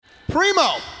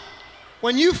Primo,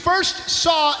 when you first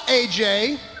saw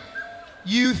AJ,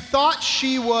 you thought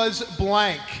she was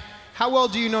blank. How well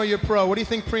do you know your pro? What do you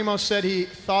think Primo said he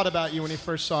thought about you when he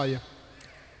first saw you?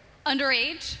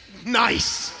 Underage.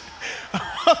 Nice.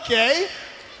 Okay.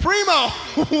 Primo,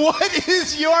 what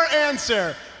is your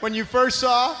answer when you first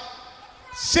saw?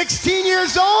 16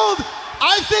 years old?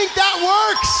 I think that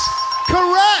works.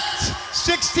 Correct.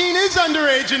 16 is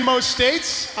underage in most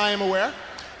states, I am aware.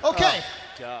 Okay.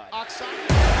 God.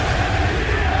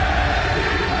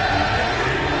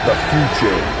 The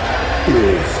future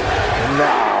is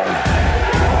now.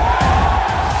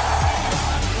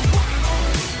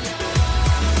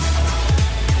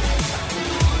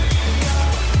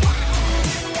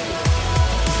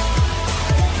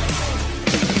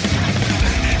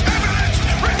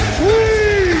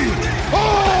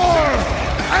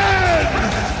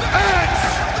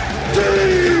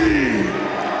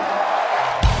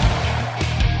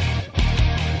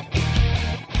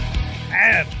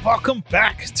 Welcome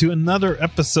back to another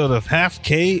episode of Half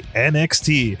K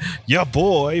NXT. Your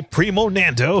boy Primo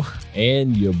Nando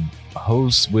and your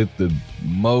host with the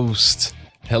most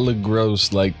hella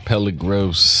gross, like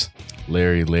Pellegros,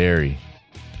 Larry.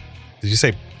 Did you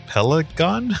say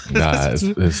Pelagon? Nah,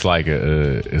 it's like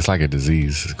a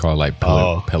disease. It's called like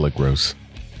Pellegros.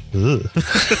 do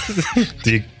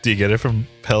you get it from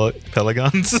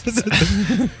Pelagons?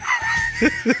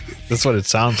 That's what it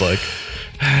sounds like.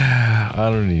 I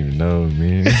don't even know,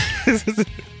 man.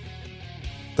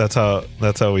 That's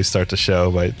how we start the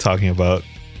show, by talking about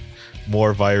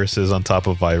more viruses on top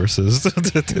of viruses.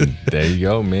 There you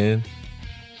go, man.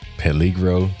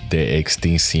 Peligro de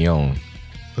extinción.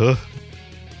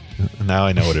 Now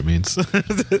I know what it means.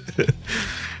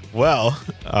 Well,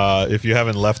 if you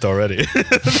haven't left already,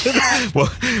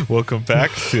 welcome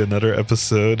back to another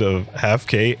episode of Half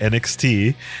K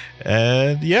NXT.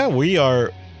 And yeah, we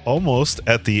are almost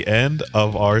at the end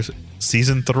of our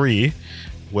season 3,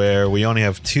 where we only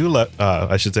have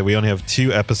we only have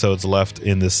 2 episodes left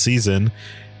in this season.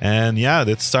 And yeah,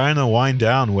 it's starting to wind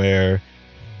down, where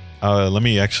let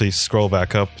me actually scroll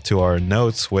back up to our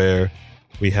notes, where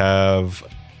we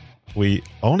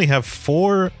only have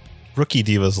 4 rookie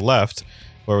divas left,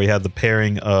 where we had the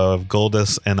pairing of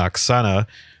Goldust and Oksana,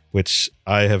 which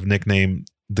I have nicknamed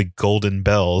the Golden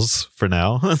Bells for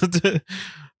now.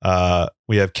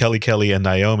 We have Kelly and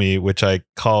Naomi, which I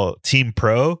call Team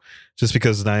Pro, just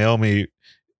because Naomi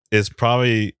is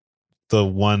probably the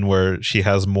one where she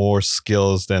has more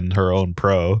skills than her own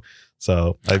pro.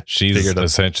 So she's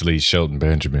essentially Shelton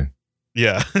Benjamin.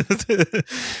 Yeah.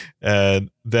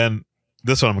 And then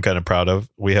this one I'm kind of proud of.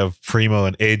 We have Primo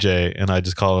and AJ, and I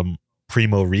just call them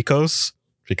Primo Ricos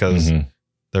because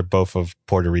they're both of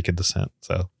Puerto Rican descent.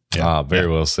 So very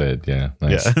well said. Yeah.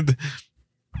 Nice. Yeah.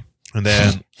 And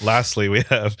then lastly, we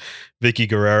have Vicky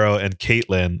Guerrero and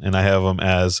Caitlyn, and I have them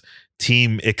as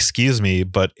Team Excuse Me,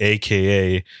 but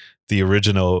AKA the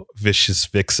original Vicious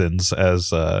Vixens, as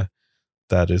that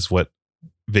is what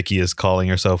Vicky is calling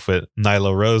herself with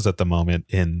Nyla Rose at the moment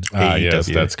in AEW. Yes,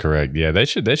 that's correct. Yeah, they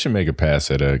should make a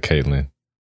pass at Caitlyn.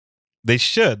 They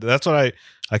should. That's what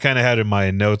I kind of had in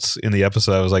my notes in the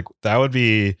episode. I was like, that would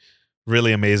be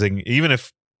really amazing. Even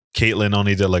if Caitlyn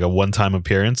only did like a one-time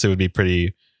appearance, it would be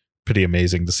pretty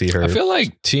amazing to see her. I feel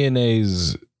like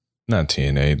TNA's not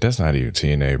TNA. That's not even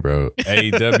TNA, bro.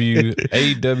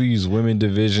 AEW's women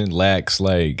division lacks,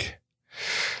 like,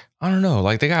 I don't know.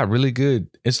 Like, they got really good.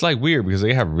 It's like weird because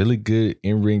they have really good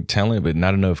in-ring talent, but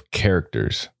not enough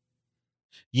characters.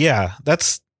 Yeah,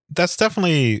 that's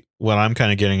definitely what I'm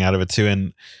kind of getting out of it too.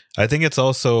 And I think it's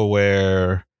also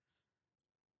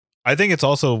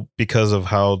because of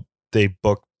how they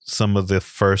booked some of the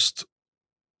first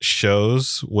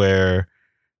shows, where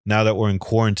now that we're in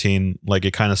quarantine, like,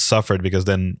 it kind of suffered because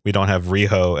then we don't have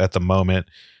Riho at the moment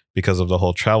because of the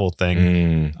whole travel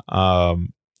thing.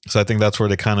 So I think that's where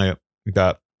they kind of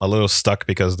got a little stuck,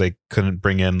 because they couldn't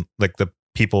bring in like the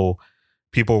people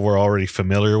were already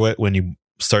familiar with when you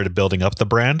started building up the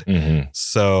brand.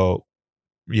 So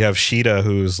you have Shida,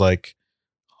 who's like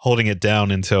holding it down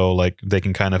until like they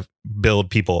can kind of build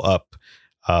people up.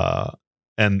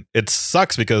 And it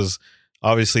sucks because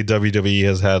obviously WWE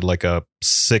has had like a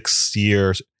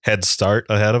 6-year head start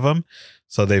ahead of them.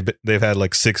 So they've had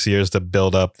like 6 years to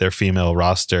build up their female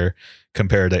roster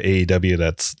compared to AEW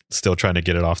that's still trying to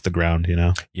get it off the ground, you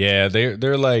know? Yeah,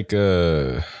 they're like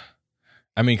I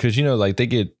mean, because, you know, like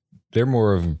they're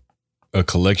more of a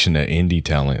collection of indie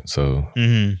talent, so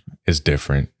it's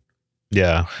different.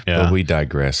 Yeah. But we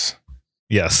digress.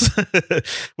 Yes.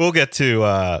 We'll get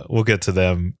to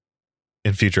them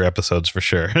in future episodes for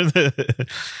sure.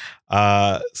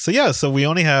 So we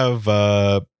only have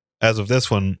as of this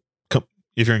one,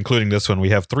 if you're including this one, we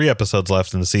have 3 episodes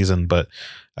left in the season, but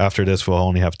after this we'll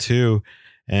only have 2.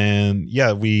 And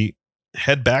yeah, we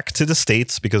head back to the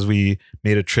States because we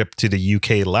made a trip to the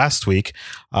UK last week.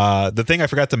 The thing I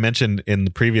forgot to mention in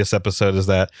the previous episode is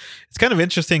that it's kind of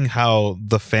interesting how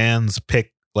the fans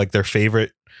pick like their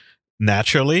favorite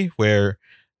naturally, where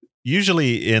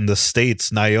usually in the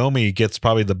States, Naomi gets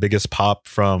probably the biggest pop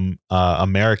from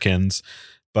Americans.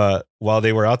 But while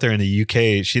they were out there in the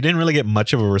UK, she didn't really get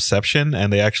much of a reception.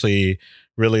 And they actually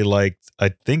really liked,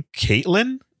 I think,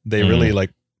 Caitlyn. They really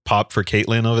like popped for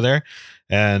Caitlyn over there.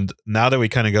 And now that we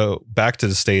kind of go back to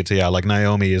the States, yeah, like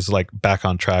Naomi is like back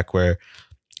on track where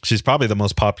she's probably the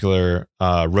most popular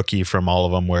rookie from all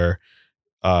of them, where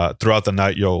throughout the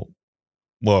night you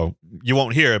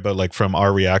won't hear it, but like from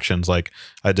our reactions, like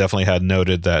I definitely had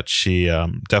noted that she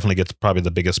definitely gets probably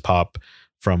the biggest pop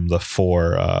from the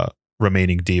 4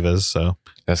 remaining divas. So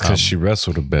that's because she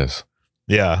wrestled the best.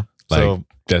 Yeah. Like, so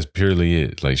that's purely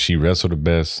it. Like she wrestled the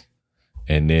best.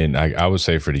 And then I would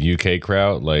say for the UK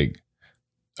crowd, like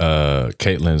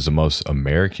Caitlyn's the most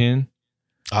American.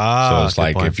 So it's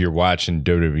like if you're watching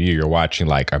WWE, you're watching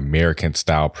like American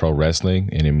style pro wrestling.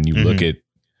 And then when you look at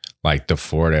like the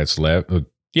 4 that's left,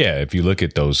 if you look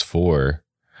at those 4,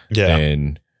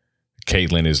 and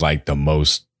Caitlyn is like the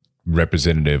most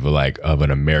representative of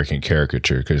an American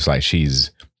caricature, because like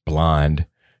she's blonde,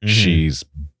 she's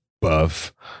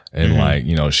buff, and like,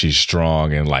 you know, she's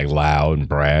strong and like loud and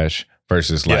brash,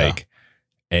 versus like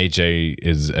AJ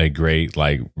is a great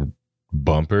like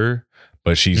bumper,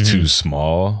 but she's too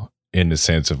small in the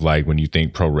sense of like when you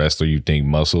think pro wrestler, you think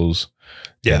muscles.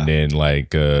 And then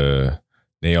like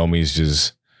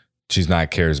Naomi's she's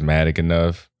not charismatic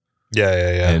enough.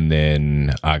 And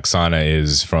then Oksana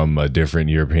is from a different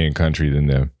European country than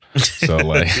them. So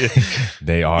like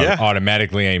they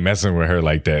automatically ain't messing with her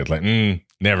like that. Like,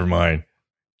 never mind.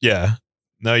 Yeah.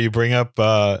 No, you bring up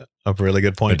a really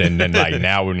good point. But then like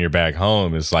now when you're back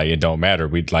home, it's like it don't matter.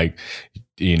 We'd like,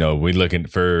 you know, we looking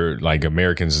for like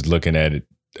Americans looking at it.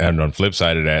 And on the flip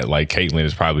side of that, like Caitlyn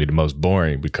is probably the most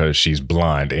boring because she's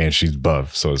blonde and she's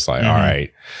buff. So it's like, all right,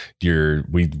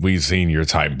 we've seen your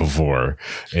type before.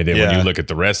 And then when you look at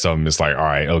the rest of them, it's like, all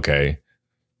right, okay,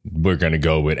 we're gonna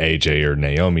go with AJ or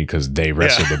Naomi because they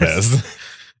wrestle the best.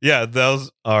 Yeah,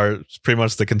 those are pretty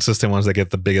much the consistent ones that get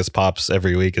the biggest pops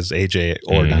every week is AJ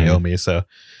or Naomi. So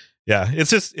yeah,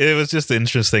 it was just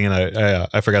interesting, and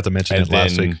I forgot to mention it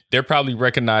last week. They're probably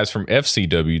recognized from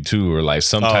FCW too, or like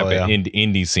some type of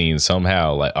indie scene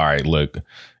somehow. Like, all right, look,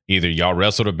 either y'all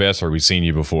wrestle the best or we've seen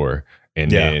you before, and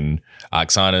then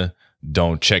Oksana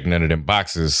don't check none of them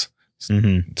boxes,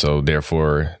 so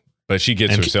therefore, but she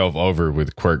gets herself over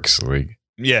with quirks, like.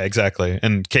 Yeah, exactly.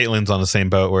 And Caitlyn's on the same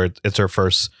boat where it's her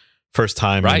first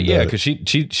time, right? Yeah, because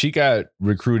she got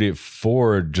recruited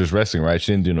for just wrestling, right?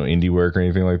 She didn't do no indie work or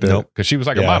anything like that. Nope. Because she was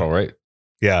like a model, right?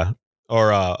 Yeah,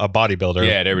 or a bodybuilder.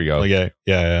 Yeah, there we go.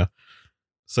 Yeah.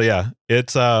 So yeah,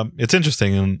 it's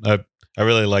interesting, and I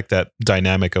really like that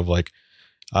dynamic of like,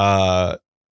 I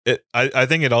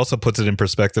think it also puts it in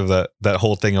perspective that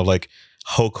whole thing of like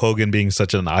Hulk Hogan being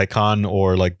such an icon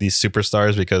or like these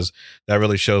superstars, because that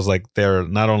really shows like they're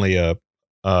not only an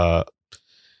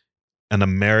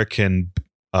American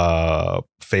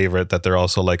favorite, that they're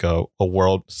also like a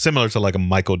world, similar to like a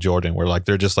Michael Jordan, where like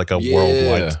they're just like a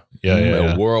worldwide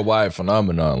a worldwide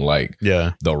phenomenon. Like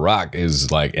The Rock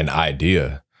is like an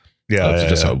idea. It's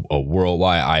just a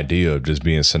worldwide idea of just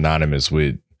being synonymous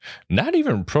with not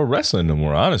even pro wrestling no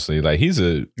more, honestly. Like he's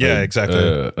a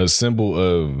symbol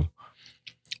of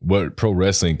what pro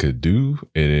wrestling could do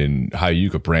and how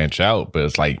you could branch out. But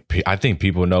it's like, I think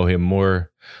people know him more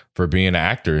for being an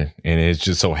actor, and it's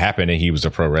just so happened that he was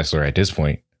a pro wrestler at this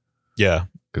point. Yeah.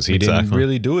 Because he didn't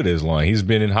really do it as long. He's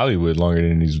been in Hollywood longer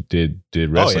than he did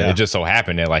wrestling. It just so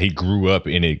happened that like he grew up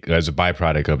in it as a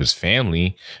byproduct of his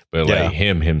family, but like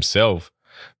himself,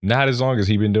 not as long as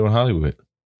he been doing Hollywood.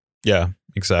 Yeah,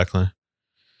 exactly.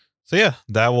 So yeah,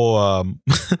 that will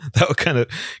kind of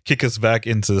kick us back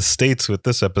into the States with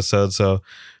this episode. So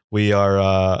we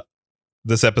are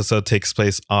this episode takes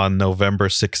place on November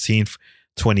 16th,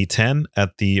 2010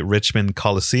 at the Richmond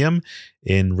Coliseum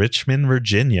in Richmond,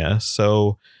 Virginia.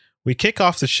 So we kick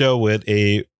off the show with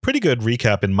a pretty good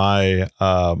recap in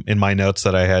my notes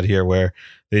that I had here, where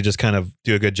they just kind of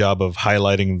do a good job of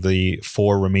highlighting the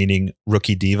 4 remaining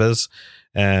rookie divas.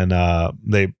 And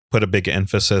they put a big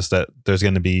emphasis that there's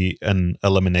going to be an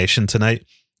elimination tonight.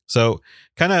 So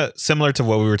kind of similar to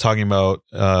what we were talking about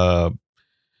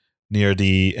near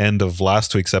the end of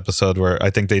last week's episode, where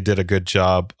I think they did a good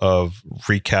job of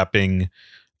recapping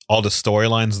all the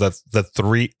storylines that the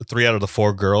three out of the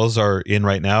 4 girls are in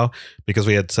right now, because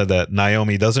we had said that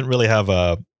Naomi doesn't really have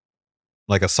a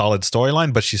solid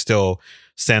storyline, but she's still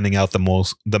standing out the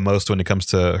most when it comes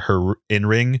to her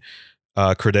in-ring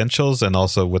credentials and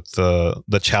also with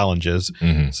the challenges.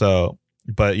 So,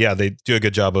 but yeah, they do a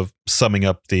good job of summing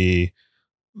up the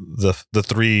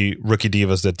 3 rookie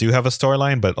divas that do have a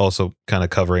storyline, but also kind of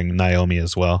covering Naomi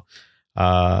as well.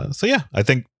 So yeah, I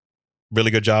think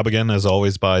really good job again, as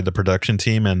always, by the production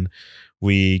team. And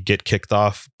we get kicked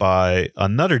off by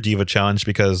another diva challenge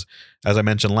because, as I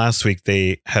mentioned last week,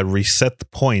 they had reset the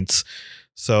points.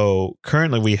 So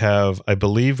currently I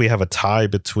believe we have a tie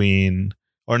between,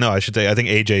 or no, I should say, I think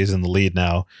AJ is in the lead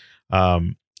now.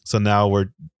 So now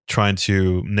we're trying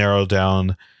to narrow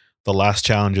down the last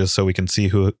challenges so we can see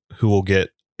who will get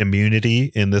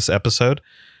immunity in this episode.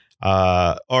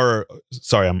 Or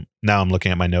sorry, I'm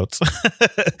looking at my notes.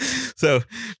 So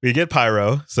we get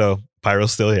Pyro. So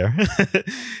Pyro's still here.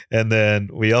 And then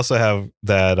we also have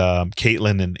that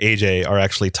Caitlyn and AJ are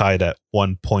actually tied at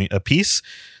 1 point apiece.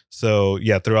 So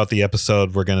yeah, throughout the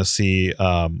episode, we're going to see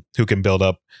who can build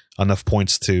up enough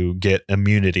points to get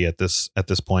immunity at this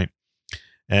point.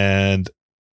 And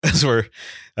as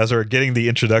we're getting the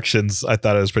introductions, I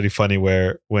thought it was pretty funny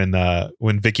where when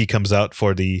Vicky comes out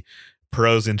for the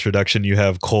pros introduction, you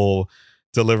have Cole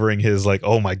delivering his like,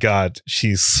 oh my god,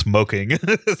 she's smoking.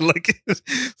 Like,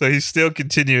 so he's still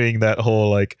continuing that whole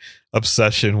like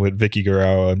obsession with Vicky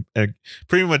Guerrero and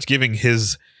pretty much giving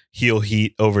his heel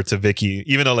heat over to Vicky,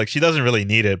 even though like she doesn't really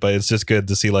need it, but it's just good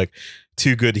to see like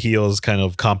 2 good heels kind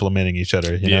of complementing each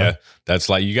other. You know? That's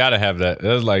like, you gotta have that.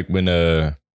 That's like when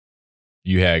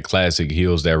you had classic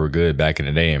heels that were good back in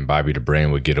the day, and Bobby the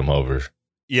Brain would get them over.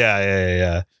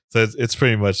 Yeah. So it's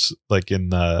pretty much like in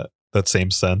that same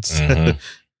sense.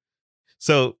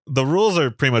 So the rules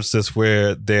are pretty much this,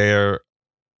 where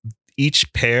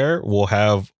each pair will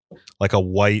have like a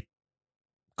white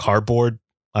cardboard.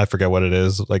 I forget what it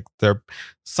is. Like they're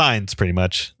signs pretty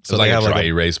much. So they have a dry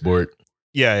erase board.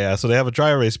 Yeah. So they have a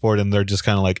dry erase board and they're just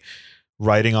kind of like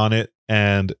writing on it.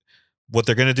 And what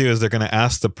they're going to do is they're going to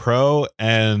ask the pro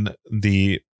and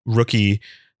the rookie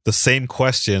the same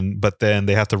question, but then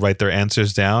they have to write their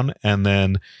answers down. And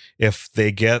then if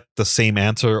they get the same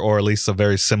answer, or at least a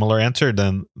very similar answer,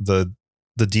 then the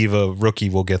diva rookie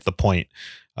will get the point.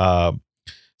 So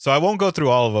I won't go through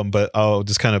all of them, but I'll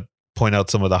just kind of point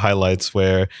out some of the highlights,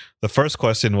 where the first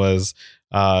question was,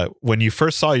 when you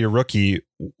first saw your rookie,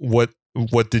 what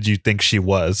did you think she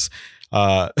was?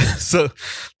 So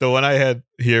the one I had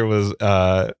here was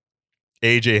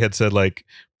AJ had said like,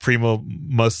 Primo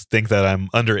must think that I'm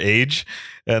underage.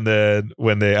 And then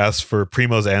when they asked for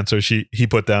Primo's answer, he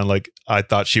put down like, I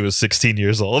thought she was 16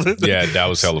 years old. Yeah, that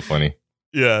was hella funny.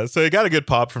 Yeah, so it got a good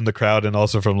pop from the crowd and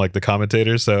also from like the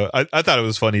commentators. So I thought it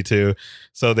was funny too.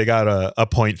 So they got a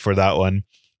point for that one.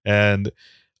 And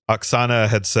Oksana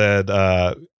had said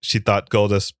she thought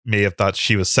Goldust may have thought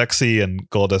she was sexy, and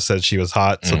Goldust said she was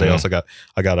hot. So they also got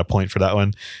a point for that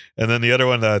one. And then the other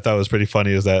one that I thought was pretty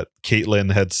funny is that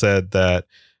Caitlyn had said that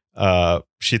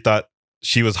she thought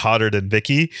she was hotter than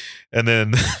Vicky, and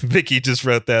then Vicky just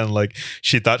wrote down like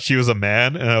she thought she was a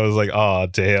man, and I was like, oh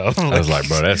damn. I was like,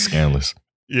 bro, that's scandalous.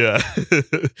 Yeah.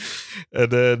 And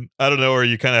then I don't know, where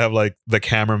you kind of have like the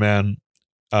cameraman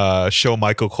show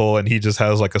Michael Cole, and he just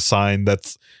has like a sign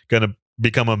that's gonna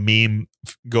become a meme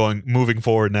moving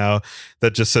forward now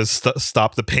that just says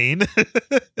stop the pain.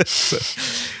 So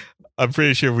I'm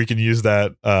pretty sure we can use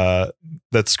that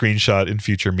screenshot in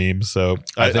future memes. So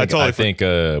I think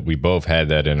we both had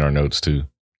that in our notes too.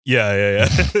 Yeah.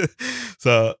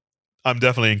 So I'm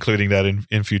definitely including that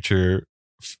in future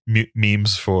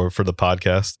memes for the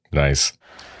podcast. Nice.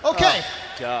 Okay.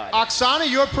 Oksana,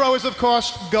 your pro is of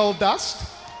course Goldust.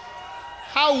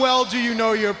 How well do you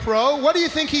know your pro? What do you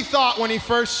think he thought when he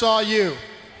first saw you?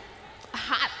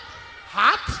 Hot.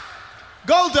 Hot?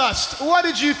 Goldust, what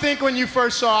did you think when you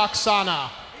first saw Oksana?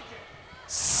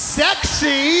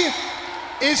 Sexy?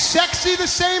 Is sexy the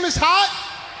same as hot?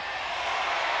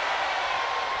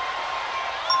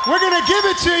 We're gonna give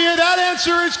it to you. That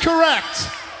answer is correct.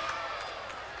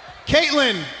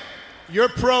 Caitlyn, your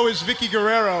pro is Vicky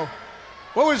Guerrero.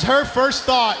 What was her first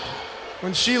thought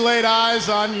when she laid eyes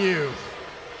on you?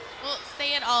 Well,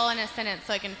 say it all in a sentence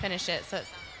so I can finish it.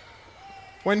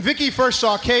 When Vicky first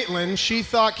saw Caitlyn, she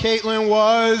thought Caitlyn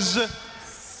was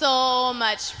so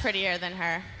much prettier than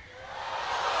her.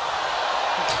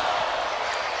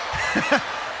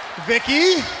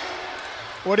 Vicky,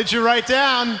 what did you write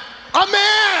down? A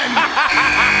man!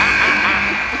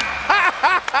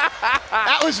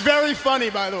 That was very funny,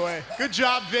 by the way. Good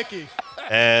job, Vicky.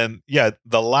 And yeah,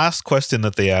 the last question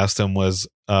that they asked him was,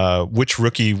 which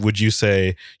rookie would you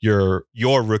say your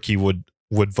rookie would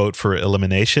vote for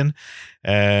elimination?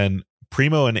 And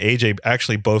Primo and AJ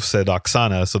actually both said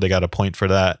Oksana, so they got a point for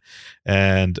that.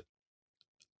 And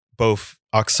both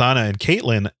Oksana and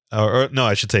Caitlyn, or no,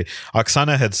 I should say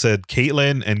Oksana had said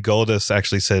Caitlyn, and Goldust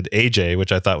actually said AJ,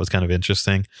 which I thought was kind of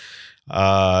interesting.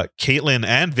 Caitlyn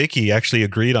and Vicky actually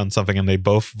agreed on something, and they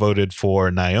both voted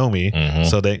for Naomi,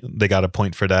 so they got a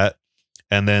point for that.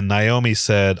 And then Naomi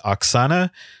said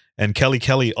Oksana, and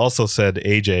Kelly also said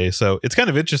AJ. So it's kind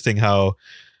of interesting how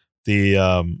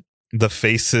the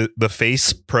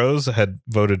face pros had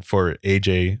voted for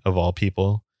AJ of all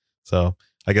people. So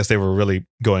I guess they were really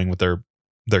going with their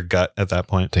gut at that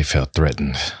point. They felt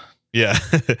threatened. Yeah.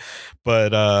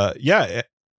 But yeah,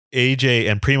 AJ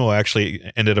and Primo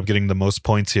actually ended up getting the most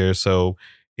points here. So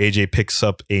AJ picks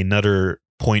up another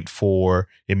point for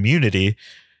immunity.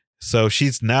 So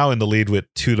she's now in the lead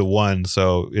with 2-1.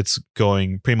 So it's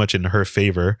going pretty much in her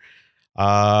favor.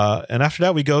 And after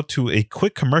that, we go to a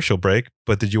quick commercial break.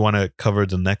 But did you want to cover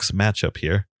the next matchup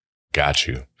here? Got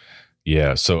you.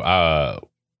 Yeah. So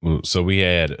we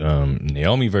had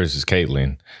Naomi versus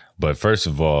Caitlyn. But first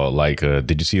of all, like,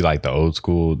 did you see like the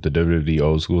WWE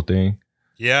old school thing?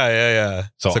 Yeah.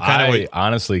 So I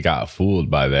honestly got fooled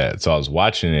by that. So I was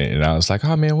watching it and I was like,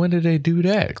 oh man, when did they do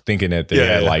that? Thinking that they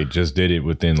had like just did it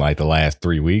within like the last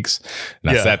 3 weeks.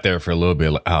 And I sat there for a little bit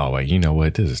like, oh, wait, you know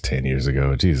what? This is 10 years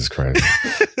ago. Jesus Christ.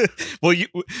 Well, you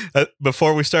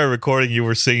before we started recording, you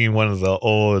were singing one of the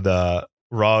old Raw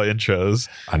intros.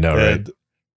 I know, right?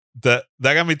 That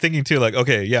got me thinking too, like,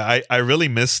 okay, yeah, I really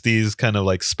miss these kind of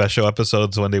like special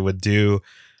episodes when they would do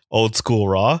old school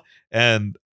Raw.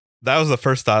 And that was the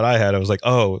first thought I had. I was like,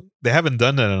 oh, they haven't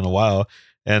done that in a while.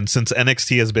 And since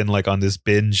NXT has been like on this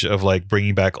binge of like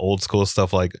bringing back old school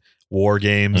stuff like War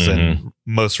Games and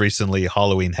most recently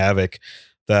Halloween Havoc,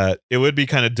 that it would be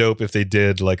kind of dope if they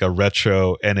did like a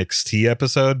retro NXT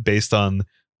episode based on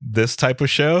this type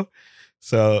of show.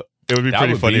 So it would be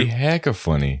pretty funny. That would be hecka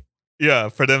funny. Yeah,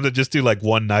 for them to just do like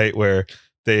one night where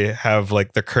they have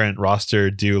like the current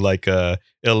roster do like a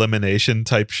elimination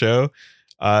type show.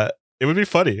 It would be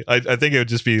funny. I think it would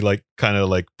just be like kind of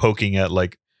like poking at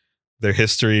like their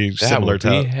history, similar to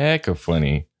that would be hecka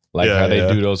funny. Like how they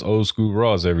do those old school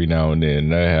Raws every now and then.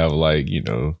 They have like, you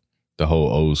know, the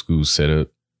whole old school setup.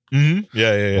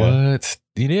 Yeah. What?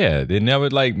 Yeah. Then that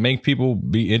would like make people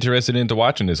be interested into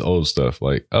watching this old stuff.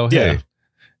 Like, oh, hey.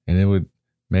 And it would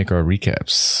make our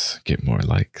recaps get more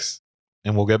likes.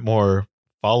 And we'll get more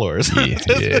followers.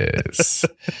 Yes.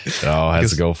 It all has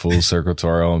to go full circle to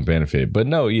our own benefit. But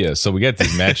no, yeah. So we got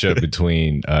this matchup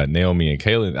between Naomi and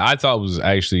Caitlyn. I thought was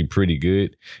actually pretty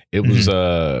good. It was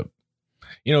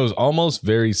it was almost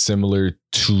very similar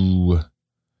to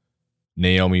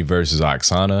Naomi versus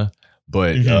Oksana,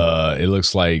 but it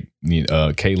looks like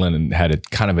Caitlyn had a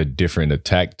kind of a different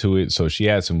attack to it. So she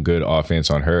had some good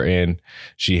offense on her end.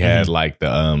 She had like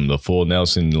the full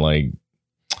Nelson like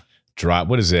drop.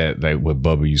 What is that? Like what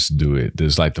Bubba used to do it.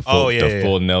 There's like the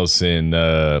full Nelson.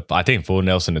 I think full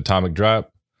Nelson atomic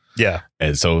drop. Yeah.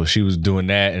 And so she was doing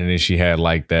that, and then she had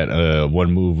like that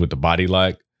one move with the body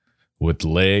lock with the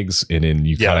legs, and then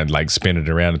you kind of like spin it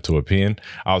around into a pin.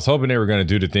 I was hoping they were going to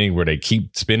do the thing where they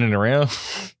keep spinning around.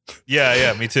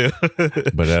 Yeah, me too.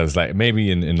 But I was like, maybe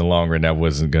in the long run that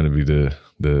wasn't going to be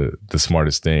the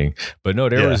smartest thing. But no,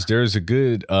 there's a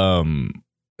good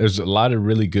there's a lot of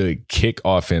really good kick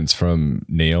offense from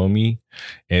Naomi.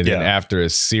 And then after a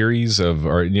series of,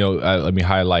 let me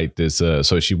highlight this.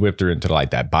 So she whipped her into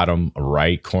like that bottom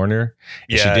right corner.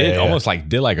 And she did almost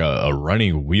like a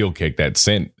running wheel kick that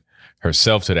sent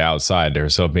herself to the outside,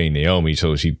 herself being Naomi.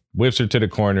 So she whips her to the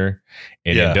corner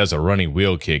and then does a running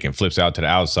wheel kick and flips out to the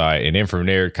outside. And then from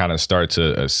there kind of starts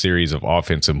a series of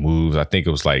offensive moves. I think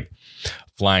it was like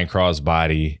flying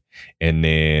crossbody, and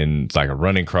then like a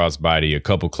running crossbody, a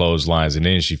couple clotheslines, and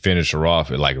then she finished her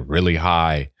off at like really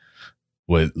high,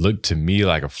 what looked to me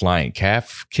like a flying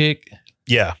calf kick.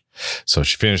 Yeah. So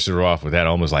she finished her off with that,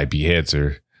 almost like beheads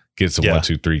her, gets a 1,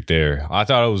 2, 3 there. I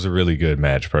thought it was a really good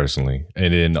match personally.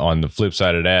 And then on the flip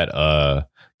side of that,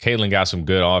 Caitlyn got some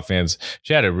good offense.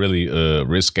 She had a really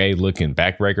risque looking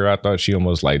backbreaker. I thought she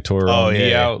almost like tore her own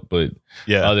knee out. But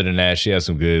other than that, she had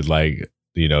some good like,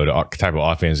 the type of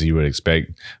offense that you would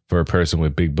expect for a person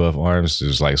with big buff arms.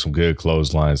 There's like some good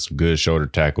clotheslines, some good shoulder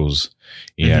tackles.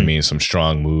 You know what I mean? Some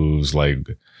strong moves like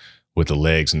with the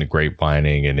legs and the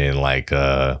grapevining. And then like,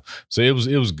 so it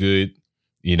was good.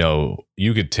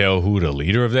 You could tell who the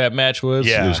leader of that match was.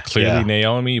 It was clearly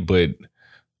Naomi, but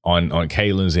on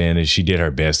Caitlin's end, and she did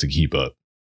her best to keep up.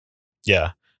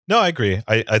 Yeah. No, I agree.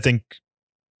 I think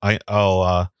I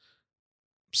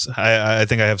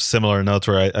think I have similar notes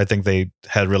where I think they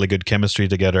had really good chemistry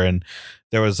together, and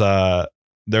there was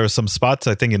some spots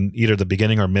I think in either the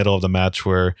beginning or middle of the match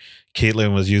where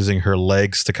Caitlyn was using her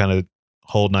legs to kind of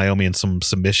hold Naomi in some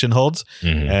submission holds,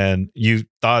 and you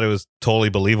thought it was totally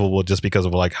believable just because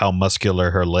of like how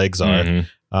muscular her legs are.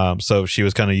 So she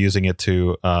was kind of using it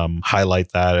to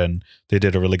highlight that, and they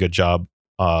did a really good job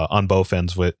on both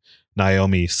ends with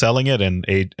Naomi selling it and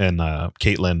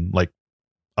Caitlyn like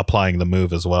applying the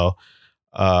move as well.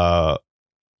 But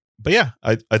yeah,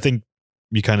 I think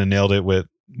you kind of nailed it with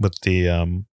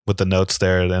the notes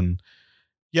there. And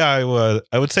yeah,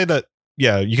 I would say that,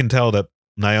 yeah, you can tell that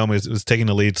Naomi was taking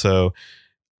the lead. So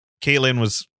Caitlyn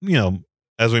was,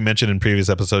 as we mentioned in previous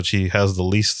episodes, she has the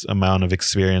least amount of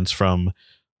experience from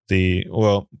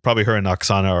probably her and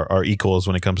Oksana are equals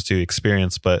when it comes to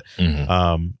experience, but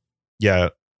yeah,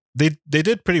 they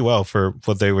did pretty well for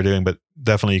what they were doing, but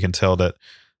definitely you can tell that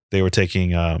they were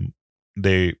taking,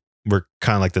 they were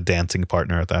kind of like the dancing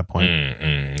partner at that point.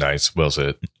 Nice. Well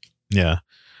said. Yeah.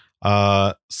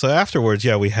 So afterwards,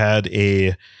 yeah, we had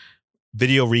a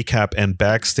video recap and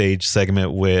backstage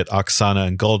segment with Oksana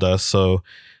and Goldust. So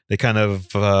they kind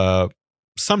of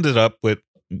summed it up with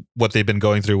what they've been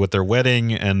going through with their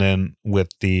wedding, and then with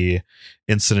the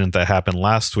incident that happened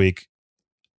last week,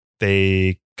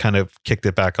 they kind of kicked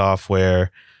it back off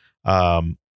where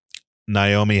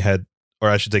Naomi had, or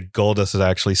I should say Goldust had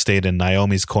actually stayed in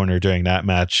Naomi's corner during that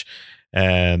match.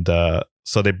 And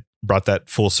so they brought that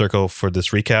full circle for this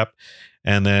recap.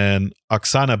 And then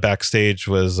Oksana backstage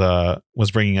was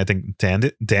bringing, I think,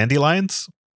 dandelions.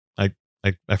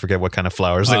 I forget what kind of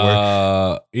flowers they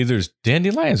were. Either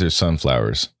dandelions or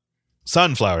sunflowers.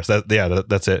 Sunflowers.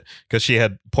 That's it. Because she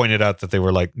had pointed out that they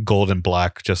were like gold and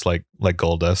black, just like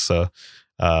Goldust.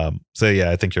 So yeah,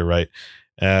 I think you're right.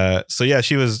 So yeah,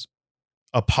 she was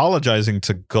apologizing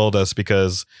to Goldust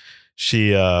because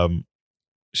she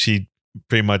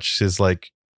pretty much is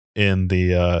like in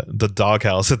the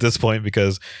doghouse at this point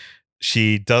because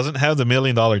she doesn't have the $1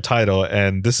 million title,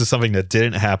 and this is something that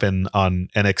didn't happen on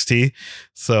NXT.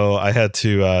 So I had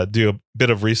to do a bit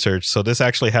of research. So this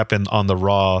actually happened on the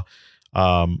Raw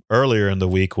earlier in the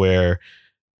week, where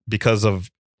because of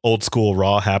old school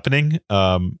Raw happening,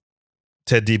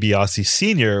 Ted DiBiase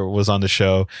Sr. was on the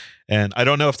show, and I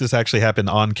don't know if this actually happened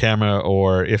on camera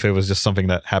or if it was just something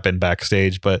that happened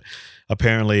backstage, but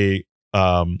apparently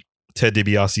Ted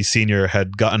DiBiase Sr.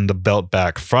 had gotten the belt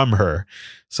back from her.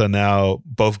 So now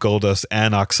both Goldust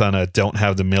and Oksana don't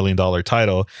have the $1 million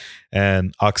title.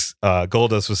 And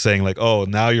Goldust was saying like, oh,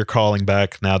 now you're calling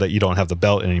back now that you don't have the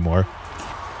belt anymore.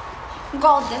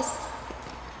 Goldust,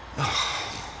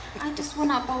 I just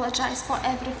want to apologize for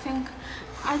everything.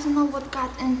 I don't know what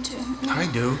got into me. I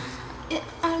do. I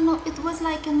don't know, it was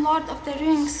like in Lord of the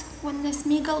Rings when the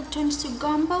Smeagol turns to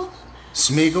Gumball.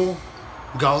 Smeagol?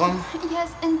 Gollum?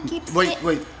 Yes, and keeps...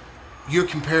 Wait. You're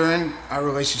comparing our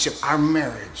relationship, our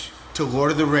marriage, to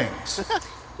Lord of the Rings.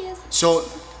 Yes. So,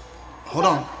 hold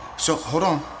on. So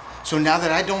now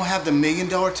that I don't have the $1 million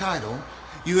title,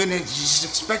 you're just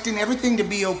expecting everything to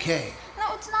be okay.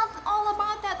 No, it's not all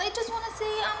about that. I just want to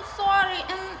say I'm sorry,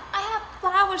 and I have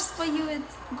flowers for you.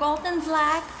 It's gold and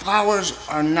black. Flowers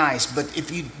are nice, but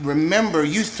if you remember,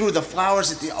 you threw the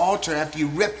flowers at the altar after you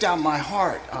ripped out my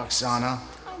heart, Oksana.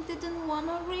 I didn't want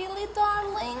to really,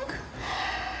 darling.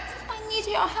 I need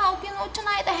your help.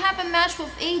 Tonight I have a match with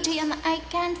AJ, and I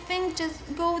can't just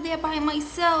go there by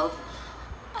myself.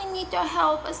 I need your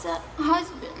help as a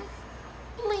husband.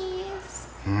 Please.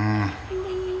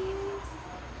 Please.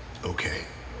 Okay.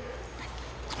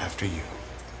 After you.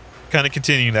 Kind of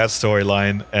continuing that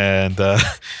storyline, and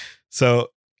so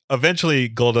eventually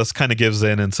Goldust kind of gives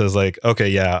in and says like, okay,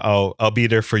 yeah, I'll be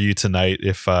there for you tonight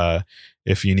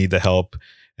if you need the help.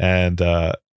 And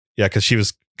yeah, because she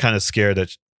was kind of scared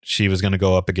that she was going to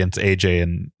go up against AJ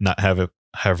and not have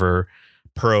her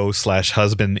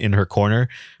pro/husband in her corner,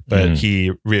 but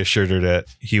he reassured her that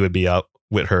he would be out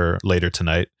with her later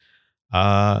tonight.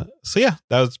 So yeah,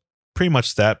 that was pretty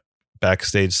much that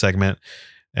backstage segment.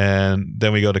 And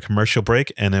then we go to commercial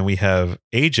break, and then we have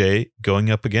AJ going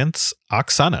up against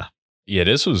Oksana. Yeah,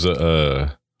 this was I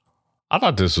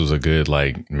thought this was a good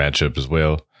like matchup as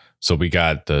well. So we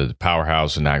got the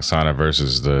powerhouse in Oksana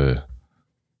versus the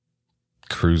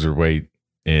cruiserweight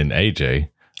in AJ.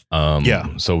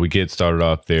 Yeah. So we get started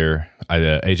off there.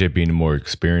 AJ being the more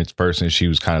experienced person, she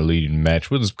was kind of leading the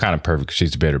match, which was kind of perfect because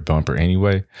she's a better bumper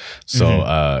anyway.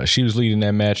 So she was leading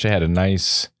that match. They had a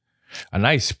nice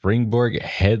springboard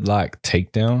headlock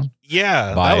takedown.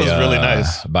 Yeah, that was really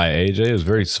nice. By AJ. It was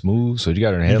very smooth. So you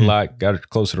got her in a headlock, got her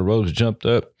close to the ropes, jumped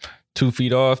up 2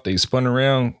 feet off. They spun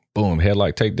around, boom,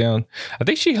 headlock takedown. I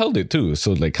think she held it too.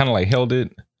 So they kind of like held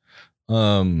it.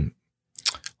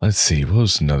 Let's see, what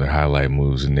was another highlight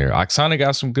moves in there? Oksana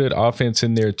got some good offense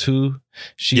in there too.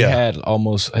 She had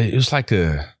almost, it was like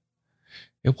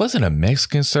it wasn't a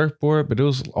Mexican surfboard, but it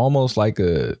was almost like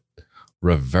a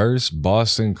reverse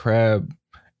Boston Crab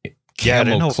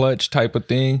camel clutch type of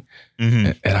thing.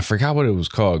 And I forgot what it was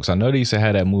called, because I know they used to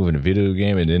have that move in a video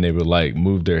game, and then they would like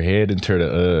move their head into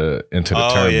the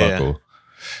turnbuckle.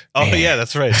 Yeah,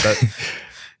 that's right.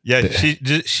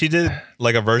 She did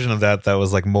like a version of that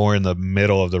was like more in the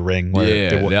middle of the ring. Where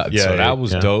that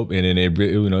was dope. And then it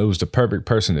was the perfect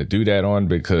person to do that on,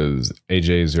 because AJ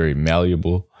is very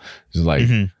malleable. It's like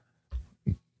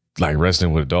like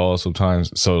wrestling with a doll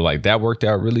sometimes. So like that worked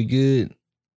out really good.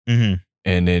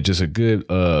 And then just a good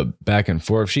back and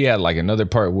forth. She had like another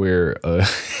part where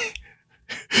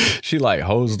she like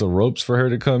holds the ropes for her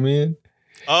to come in.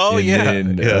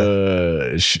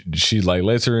 She like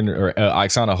lets her in, or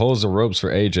Oksana holds the ropes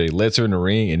for AJ, lets her in the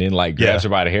ring, and then like grabs her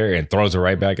by the hair and throws her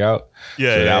right back out.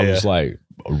 That was like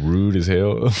rude as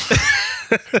hell.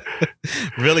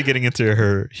 Really getting into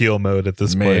her heel mode at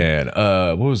this point. Man,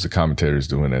 what was the commentators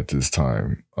doing at this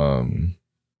time?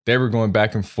 They were going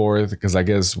back and forth because I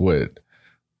guess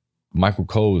Michael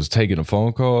Cole was taking a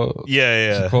phone call.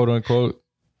 Quote unquote.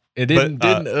 It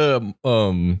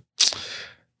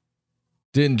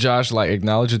didn't Josh like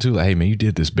acknowledge it too? Like, hey man, you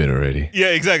did this bit already.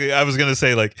 Yeah, exactly. I was gonna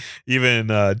say like even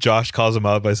Josh calls him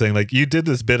out by saying like, you did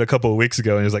this bit a couple of weeks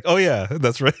ago, and he's like, oh yeah,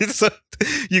 that's right. So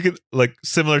you could like,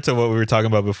 similar to what we were talking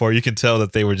about before, you can tell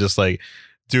that they were just like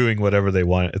doing whatever they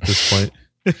want at this point.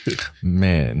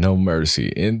 Man, no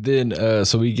mercy. And then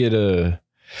so we get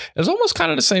it's almost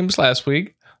kind of the same as last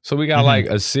week. So we got like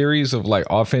a series of like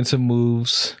offensive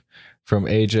moves from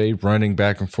AJ running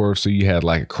back and forth. So you had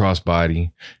like a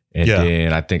crossbody, and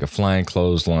then I think a flying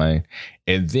clothesline.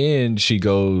 And then she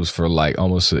goes for like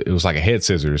almost, it was like a head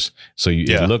scissors. So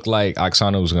it looked like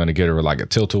Oksana was going to get her like a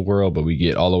tilt-a-whirl, but we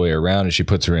get all the way around, and she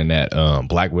puts her in that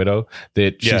Black Widow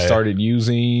that she started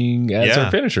using as her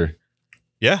finisher.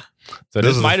 Yeah. So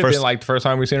this might have been like the first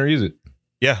time we seen her use it.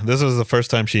 Yeah, this was the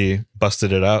first time she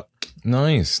busted it out.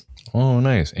 Nice. Oh,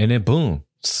 nice. And then boom,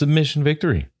 submission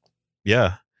victory.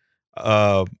 Yeah.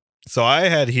 So I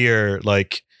had here,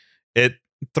 like, it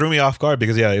threw me off guard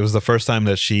because, it was the first time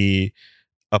that she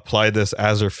applied this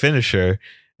as her finisher.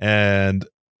 And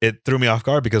it threw me off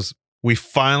guard because we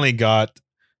finally got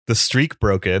the streak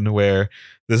broken, where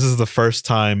this is the first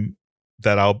time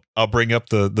that I'll bring up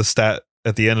the stat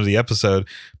at the end of the episode,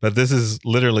 but this is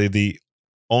literally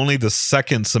only the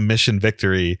second submission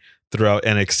victory throughout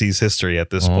NXT's history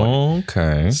at this point.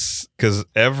 Okay. Because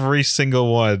every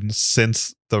single one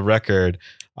since the record,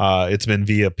 it's been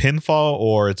via pinfall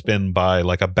or it's been by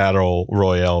like a battle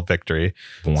royale victory.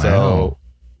 Wow. So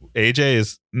AJ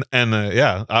is, and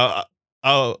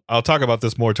I'll talk about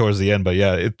this more towards the end, but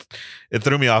it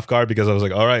threw me off guard because I was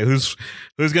like, all right, who's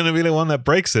going to be the one that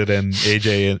breaks it? And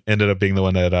AJ ended up being the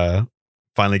one that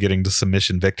finally getting the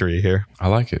submission victory here. I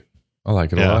like it a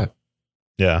lot.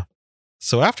 Yeah.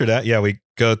 So after that, we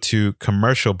go to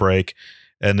commercial break,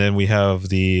 and then we have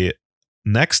the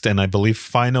next and I believe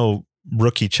final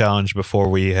rookie challenge before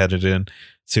we headed in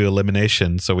to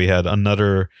elimination. So we had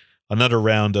another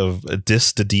round of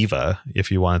Dis the Diva, if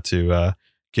you want to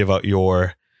give out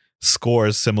your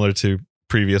scores similar to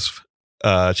previous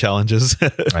challenges.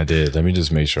 I did. Let me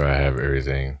just make sure I have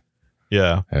everything.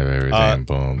 Yeah. Have everything.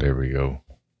 Boom. There we go.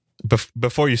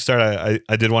 Before you start,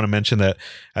 I did want to mention that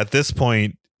at this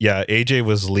point, AJ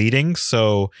was leading.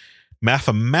 So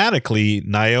mathematically,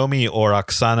 Naomi or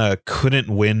Oksana couldn't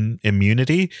win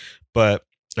immunity. But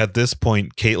at this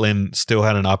point, Caitlyn still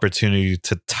had an opportunity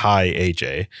to tie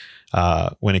AJ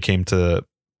when it came to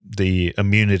the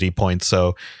immunity points.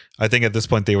 So I think at this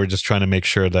point, they were just trying to make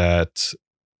sure that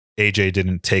AJ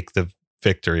didn't take the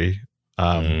victory.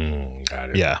 Got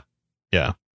it.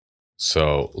 Yeah.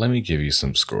 So let me give you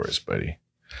some scores, buddy.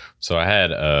 So I had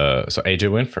so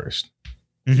AJ went first.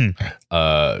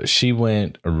 She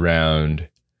went around,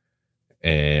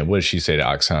 and what did she say to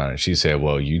Oksana? She said,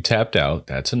 well, you tapped out,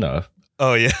 that's enough.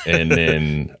 Oh yeah. And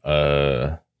then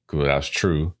good, that was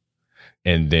true.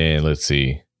 And then let's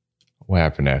see what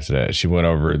happened after that. She went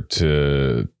over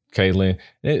to Caitlyn.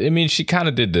 I mean, she kind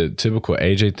of did the typical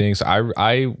AJ thing. So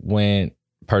I went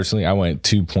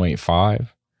 2.5.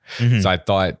 So I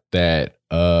thought that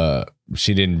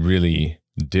she didn't really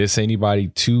diss anybody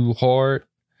too hard.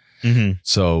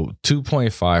 So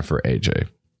 2.5 for AJ.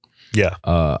 Yeah.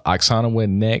 Oksana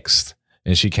went next,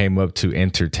 and she came up to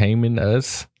entertain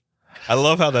us. I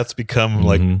love how that's become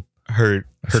like her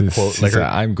quote. She Like said, her,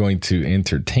 I'm going to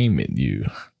entertain you.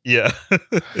 yeah,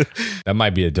 That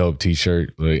might be a dope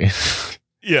t-shirt. Like,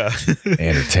 yeah,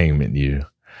 entertainment you.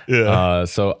 yeah.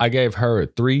 So I gave her a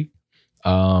 3.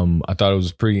 I thought it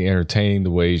was pretty entertaining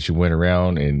the way she went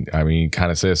around, and I mean,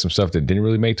 kind of said some stuff that didn't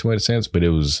really make too much sense, but it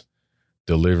was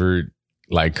delivered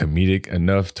like comedic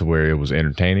enough to where it was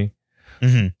entertaining.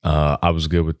 I was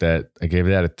good with that. I gave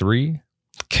that a 3.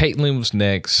 Caitlyn was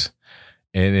next,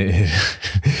 and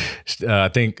I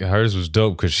think hers was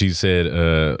dope because she said,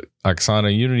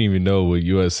 Oksana, you don't even know what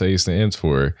USA stands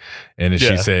for. And then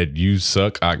she said, you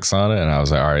suck, Oksana. And I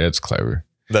was like, all right, that's clever.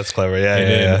 That's clever. Yeah. And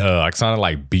yeah, then Oksana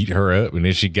like beat her up, and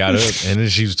then she got up, and then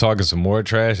she was talking some more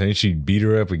trash, and then she beat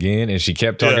her up again, and she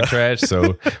kept talking trash.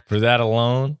 So for that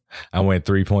alone, I went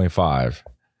 3.5.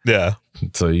 yeah.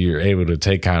 So you're able to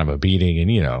take kind of a beating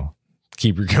and, you know,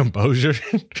 keep your composure.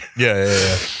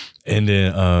 Yeah. And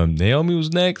then Naomi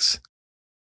was next.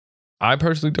 I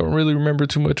personally don't really remember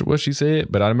too much of what she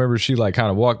said, but I remember she like kind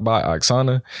of walked by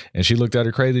Oksana and she looked at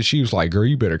her crazy. She was like, girl,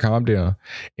 you better calm down.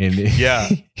 And then, Yeah.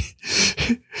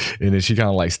 and then she kind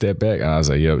of like stepped back, and I was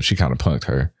like, yo, she kind of punked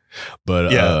her.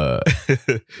 But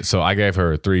so I gave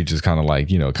her a 3, just kind of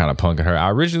like, you know, kind of punking her. I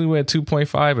originally went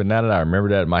 2.5, but now that I remember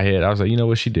that in my head, I was like, you know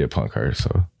what, she did punk her.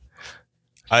 So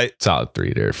solid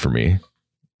 3 there for me.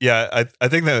 Yeah, I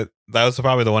think that was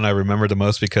probably the one I remember the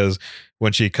most, because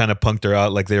when she kind of punked her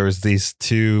out, like there was these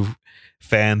 2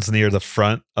 fans near the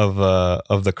front of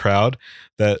the crowd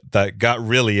that got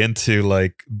really into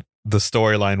like the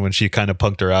storyline when she kind of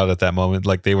punked her out at that moment.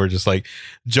 Like they were just like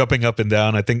jumping up and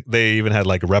down. I think they even had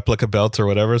like replica belts or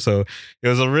whatever. So it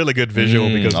was a really good visual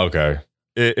because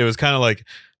it was kind of like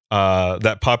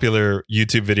that popular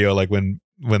YouTube video, like when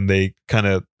they kind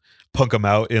of punk them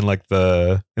out in like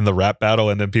in the rap battle,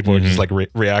 and then people were just like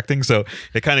reacting. So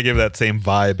it kind of gave that same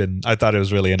vibe, and I thought it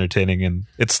was really entertaining, and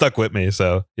it stuck with me.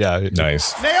 So yeah,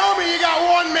 nice. Naomi, you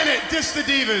got 1 minute. Diss the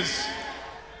divas.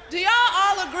 Do y'all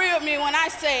all agree with me when I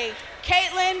say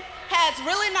Caitlyn has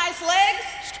really nice legs?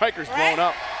 Striker's blown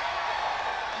up.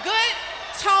 Good,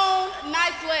 toned,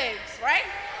 nice legs, right?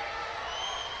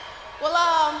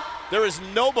 Well, there is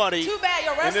nobody too bad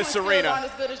your in this arena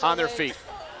on their feet.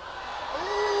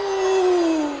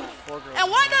 Ooh. And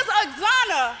what does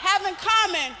Oksana have in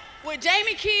common with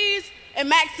Jamie Keys and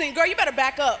Maxine? Girl, you better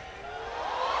back up.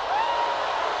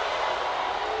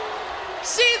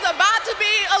 She's about to be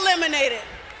eliminated.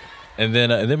 And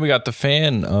then we got the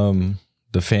fan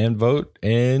vote,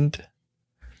 and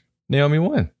Naomi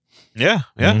won. Yeah.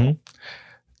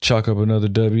 Chalk up another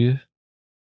W.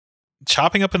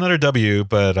 Chopping up another W,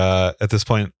 but at this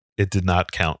point it did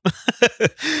not count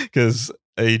because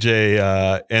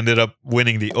AJ ended up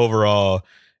winning the overall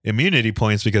immunity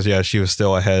points because she was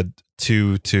still ahead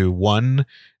 2-1,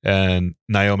 and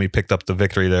Naomi picked up the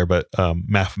victory there, but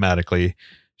mathematically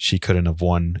she couldn't have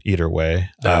won either way.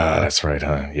 That's right,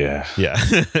 huh? Yeah.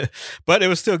 But it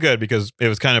was still good because it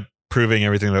was kind of proving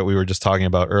everything that we were just talking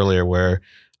about earlier, where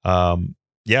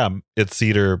it's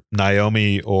either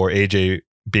Naomi or AJ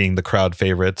being the crowd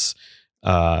favorites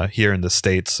here in the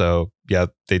States. So yeah,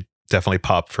 they definitely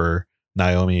popped for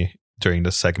Naomi during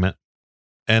this segment.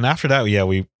 And after that,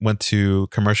 we went to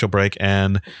commercial break,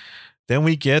 and then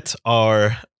we get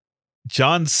our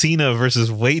John Cena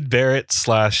versus Wade Barrett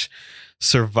 /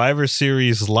 Survivor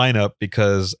Series lineup,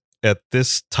 because at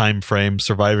this time frame,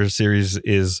 Survivor Series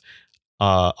is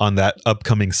on that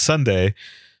upcoming Sunday.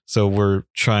 So we're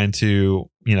trying to,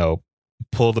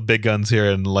 pull the big guns here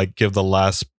and like give the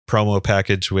last promo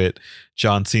package with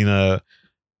John Cena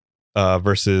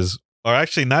versus, or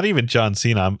actually not even John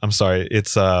Cena. I'm sorry.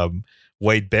 It's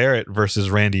Wade Barrett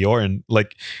versus Randy Orton.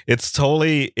 Like, it's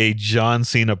totally a John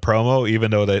Cena promo,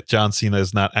 even though that John Cena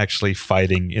is not actually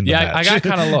fighting in the match. I got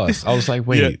kind of lost. I was like,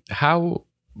 wait, how?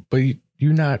 But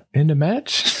you're not in the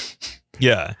match?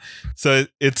 Yeah. So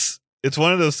it's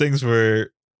one of those things where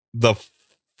the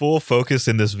full focus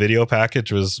in this video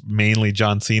package was mainly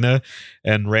John Cena,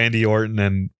 and Randy Orton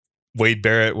and Wade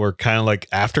Barrett were kind of like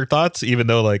afterthoughts, even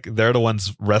though like they're the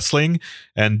ones wrestling,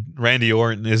 and Randy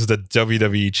Orton is the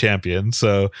WWE champion.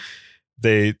 So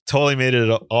they totally made it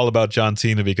all about John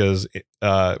Cena, because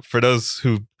for those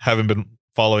who haven't been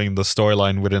following the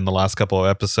storyline within the last couple of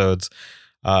episodes,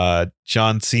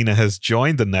 John Cena has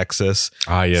joined the Nexus.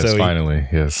 Yes, so finally.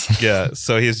 Yes. Yeah.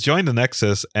 So he's joined the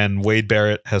Nexus, and Wade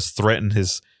Barrett has threatened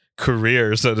his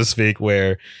career, so to speak,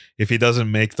 where if he doesn't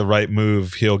make the right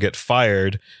move, he'll get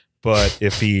fired. But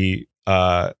if he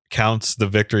counts the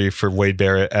victory for Wade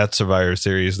Barrett at Survivor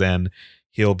Series, then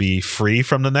he'll be free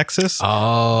from the Nexus.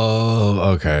 Oh,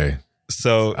 okay.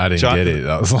 So I didn't get it.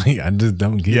 I was like, I just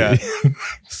don't get it.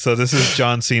 So this is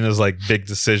John Cena's like big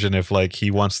decision if like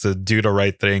he wants to do the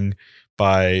right thing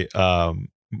by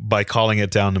calling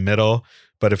it down the middle.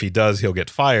 But if he does, he'll get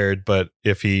fired. But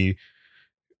if he,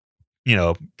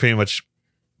 pretty much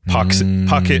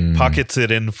pockets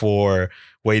it in for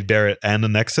Wade Barrett and the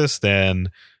Nexus,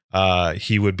 then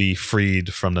he would be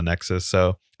freed from the Nexus.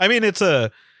 So I mean, it's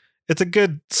a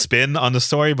good spin on the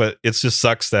story, but it just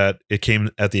sucks that it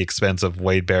came at the expense of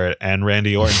Wade Barrett and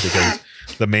Randy Orton because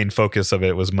the main focus of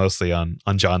it was mostly on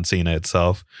John Cena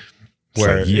itself.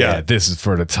 Where this is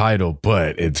for the title,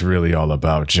 but it's really all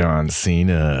about John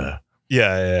Cena.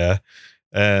 Yeah.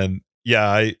 And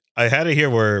I had it here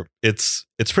where it's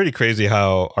pretty crazy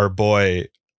how our boy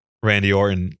Randy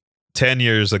Orton 10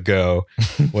 years ago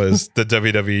was the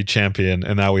WWE champion,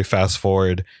 and now we fast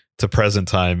forward to present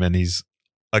time and he's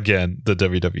again the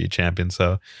WWE champion.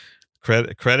 So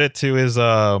credit to his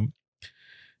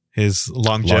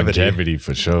longevity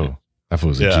for sure. That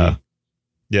was a G.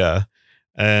 Yeah.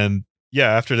 And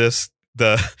after this,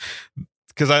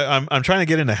 because I'm trying to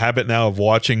get in the habit now of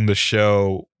watching the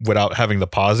show without having to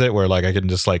pause it, where like I can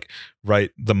just like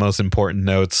write the most important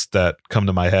notes that come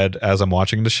to my head as I'm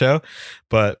watching the show.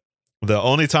 But the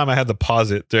only time I had to pause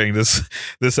it during this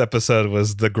episode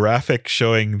was the graphic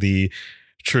showing the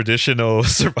traditional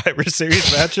Survivor Series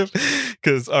matchup.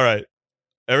 Because all right,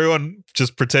 everyone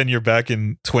just pretend you're back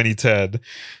in 2010.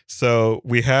 So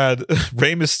we had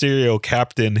Rey Mysterio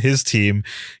captain his team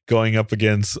going up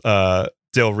against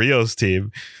Del Rio's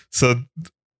team. So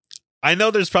I know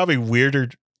there's probably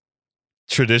weirder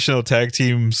traditional tag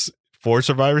teams for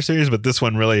Survivor Series, but this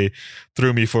one really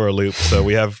threw me for a loop. So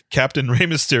we have Captain Rey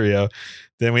Mysterio,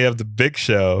 then we have the Big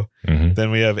Show, then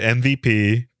we have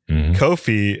MVP,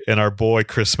 Kofi, and our boy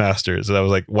Chris Masters. And I was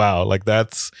like, wow, like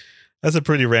that's a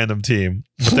pretty random team.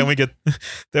 But then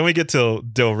we get to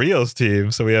Del Rio's team.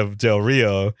 So we have Del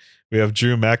Rio, we have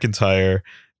Drew McIntyre,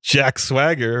 Jack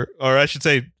Swagger, or I should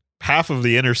say half of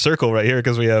the inner circle right here,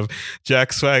 because we have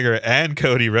Jack Swagger and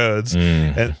Cody Rhodes.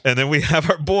 And then we have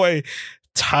our boy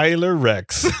Tyler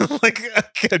Rex. Like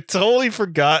I totally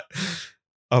forgot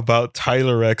about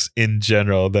Tyler Rex in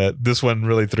general, that this one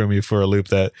really threw me for a loop,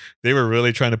 that they were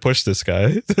really trying to push this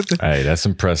guy. Hey, that's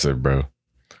impressive, bro.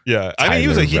 Yeah. I mean, he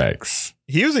was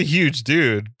a huge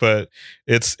dude, but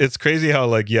it's crazy how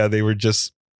like, they were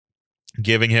just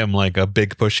giving him like a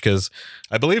big push, because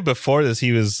I believe before this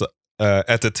he was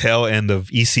at the tail end of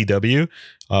ECW,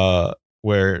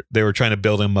 where they were trying to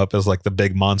build him up as like the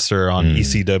big monster on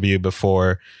ECW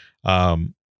before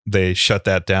they shut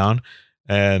that down.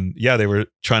 And they were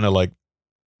trying to like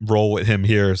roll with him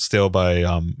here still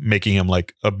by making him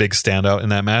like a big standout in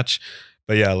that match.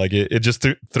 But like it just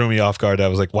threw me off guard. I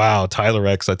was like, wow, Tyler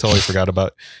Rex. I totally forgot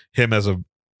about him as a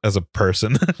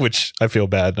person, which I feel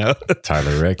bad now.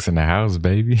 Tyler Rex in the house,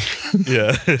 baby.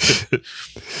 Yeah.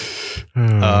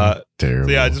 Terrible.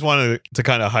 So I just wanted to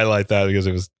kind of highlight that because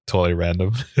it was totally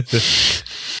random.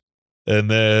 And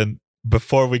then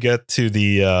before we get to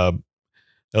the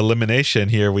elimination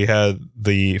here, we had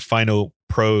the Final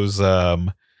Pros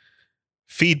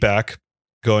feedback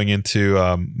going into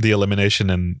the elimination.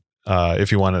 And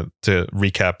if you wanted to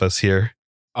recap us here.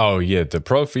 Oh, yeah. The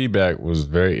pro feedback was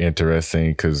very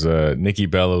interesting because Nikki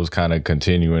Bella was kind of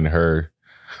continuing her,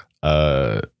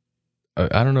 I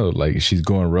don't know, like she's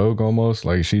going rogue almost,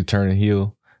 like she's turning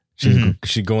heel.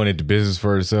 She's going into business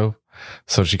for herself.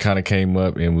 So she kind of came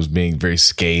up and was being very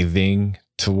scathing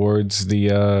towards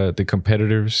the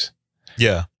competitors.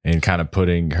 Yeah. And kind of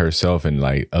putting herself and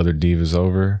like other divas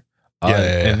over.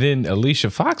 And then Alicia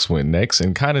Fox went next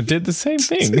and kind of did the same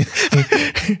thing.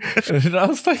 And I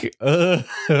was like, all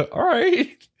right.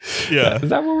 Yeah. Is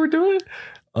that what we're doing?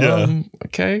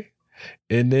 Okay.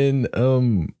 And then,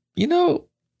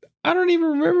 I don't even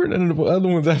remember none of the other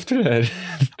ones after that.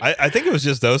 I think it was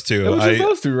just those two. It was just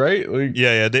those two, right? Like,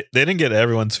 they didn't get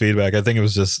everyone's feedback. I think it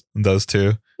was just those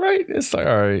two. Right. It's like,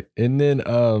 all right. And then,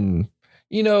 so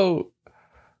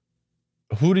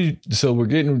we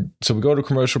go to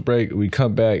commercial break, we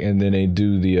come back, and then they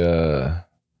do the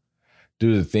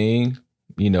thing,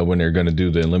 when they're going to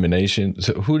do the elimination.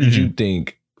 So who did you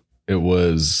think it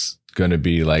was going to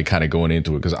be, like, kind of going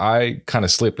into it? Because I kind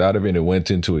of slipped out of it and went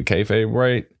into a kayfabe,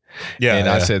 right? Yeah. And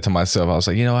I said to myself, I was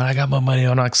like, you know what? I got my money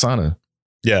on Oksana.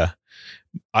 Yeah.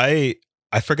 I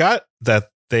forgot that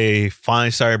they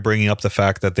finally started bringing up the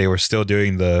fact that they were still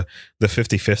doing the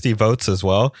 50-50 votes as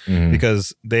well,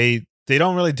 because they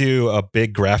don't really do a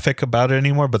big graphic about it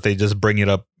anymore, but they just bring it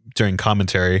up during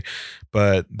commentary.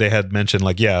 But they had mentioned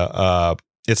like,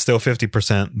 it's still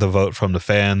 50% the vote from the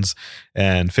fans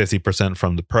and 50%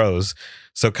 from the pros.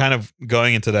 So kind of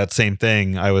going into that same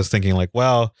thing, I was thinking like,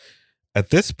 well, at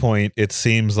this point, it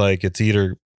seems like it's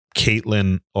either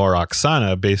Caitlyn or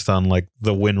Oksana based on like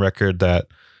the win record that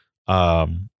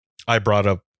I brought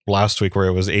up last week, where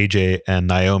it was AJ and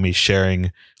Naomi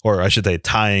sharing, or I should say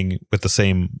tying with the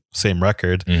same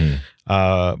record.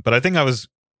 But I think I was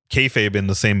kayfabe in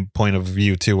the same point of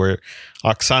view too, where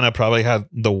Oksana probably had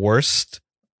the worst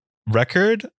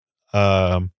record.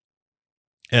 And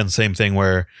same thing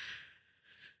where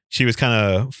she was kind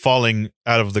of falling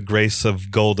out of the grace of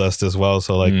Goldust as well.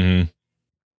 So like,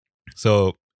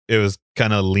 so it was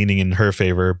kind of leaning in her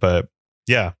favor, but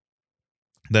yeah,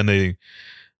 then they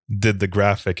did the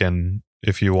graphic. And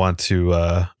if you want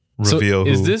to reveal,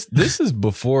 so is this is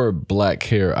before black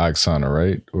hair Oksana,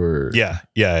 right? Or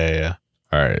yeah.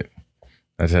 All right,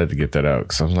 I just had to get that out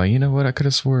because I was like, you know what, I could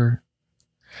have swore.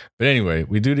 But anyway,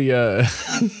 we do the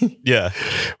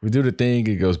we do the thing.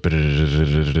 It goes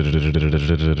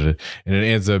and it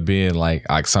ends up being like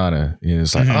Oksana. And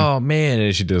it's like, oh man,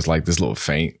 and she does like this little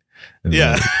feint. And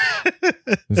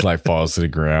it's like falls to the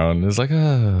ground. It's like,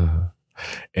 oh.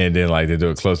 And then like they do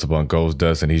a close up on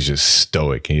Goldust, and he's just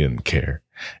stoic. He didn't care.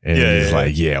 And he's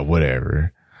like, yeah,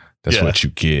 whatever. That's what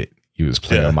you get. You was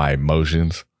playing on my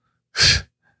emotions.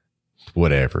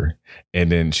 Whatever.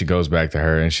 And then she goes back to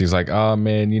her and she's like, oh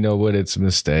man, you know what? It's a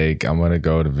mistake. I'm going to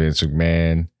go to Vince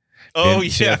McMahon. Oh,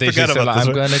 yeah. I forgot about this.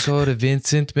 I'm going to go to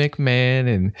Vincent McMahon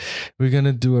and we're going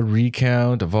to do a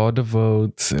recount of all the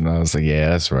votes. And I was like,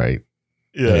 yeah, that's right.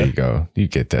 Yeah. There you go. You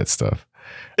get that stuff.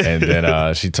 And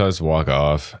then she starts to walk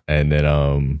off. And then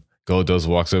Goldust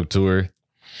walks up to her.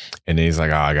 And then he's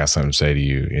like, oh, I got something to say to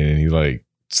you. And he like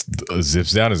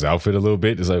zips down his outfit a little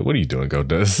bit. It's like, what are you doing,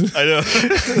 Goldust? I know.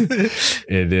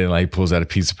 And then like pulls out a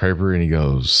piece of paper and he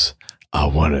goes, I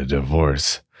want a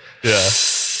divorce. Yeah.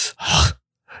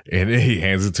 And then he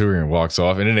hands it to her and walks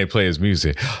off. And then they play his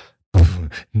music.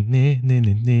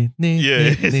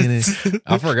 Yeah.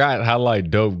 I forgot how like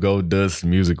dope Goldust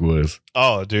music was.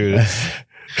 Oh, dude.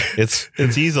 It's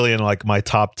easily in like my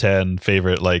top 10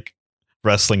 favorite like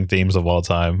wrestling themes of all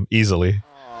time. Easily.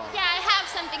 Yeah, I have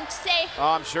something to say.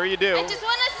 Oh, I'm sure you do. I just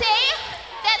want to say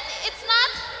that it's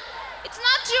not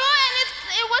true and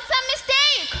it was a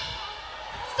mistake.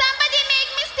 Somebody made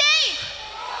mistake.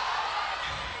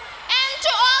 And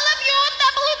to all of you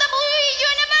WWE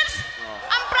Universe,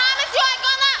 I promise you I'm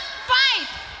gonna fight.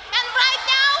 And right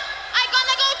now, I'm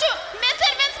gonna go to Mr.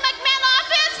 Vince McMahon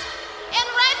office and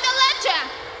write the letter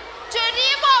to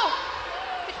Revo.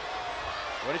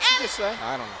 What did she just say?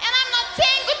 I don't know. And I'm not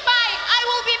saying goodbye. I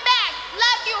will be back.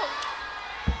 Love you.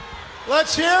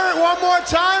 Let's hear it one more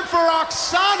time for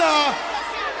Oksana.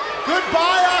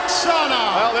 Goodbye,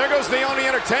 Oksana. Well, there goes the only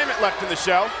entertainment left in the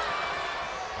show.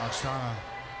 Oksana,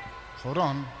 hold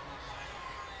on.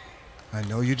 I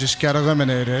know you just got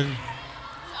eliminated,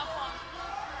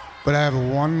 but I have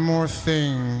one more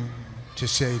thing to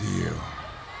say to you.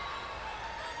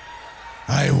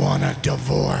 I want a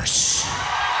divorce.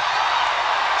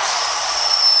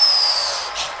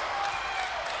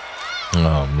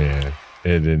 Oh man.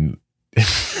 And then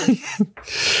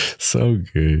so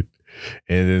good.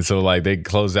 And then so like they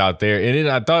close out there. And then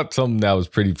I thought something that was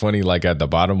pretty funny, like at the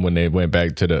bottom when they went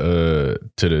back to the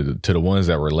ones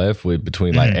that were left with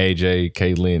between like AJ,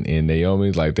 Caitlyn, and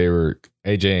Naomi, like they were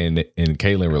AJ and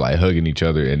Caitlyn were like hugging each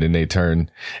other, and then they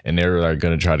turned and they were like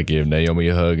gonna try to give Naomi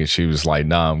a hug, and she was like,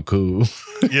 nah, I'm cool.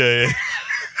 Yeah.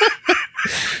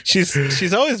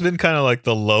 She's always been kind of like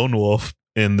the lone wolf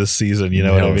in this season, you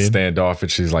know what I mean? Standoff,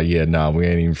 and she's like, yeah, nah, we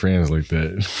ain't even friends like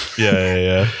that.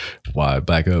 Yeah. Why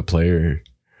backup player?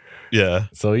 Yeah.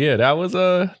 So yeah, that was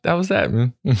that,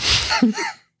 man.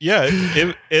 Yeah,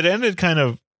 it ended kind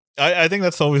of. I think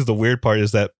that's always the weird part,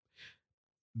 is that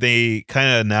they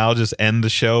kind of now just end the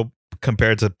show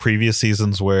compared to previous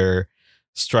seasons where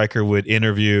Stryker would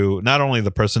interview not only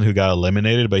the person who got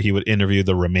eliminated, but he would interview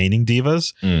the remaining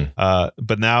divas.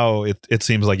 But now it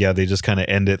seems like, yeah, they just kind of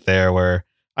end it there, where,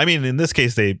 I mean, in this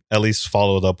case, they at least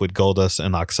followed up with Goldust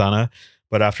and Oksana.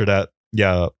 But after that,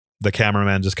 yeah, the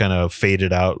cameraman just kind of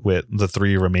faded out with the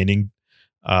three remaining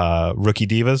rookie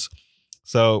divas.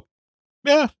 So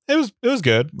yeah, it was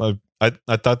good. I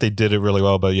thought they did it really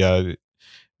well, but yeah,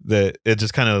 it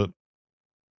just kind of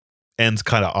ends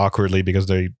kind of awkwardly because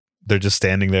they're just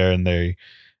standing there and they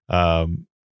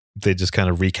just kind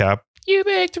of recap. You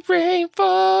make the rain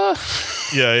fall.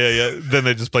 Yeah. Then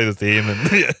they just play the theme and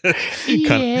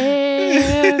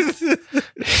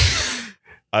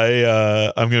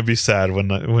I'm gonna be sad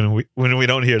when we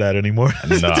don't hear that anymore.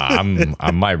 No,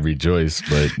 I might rejoice,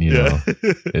 but you know,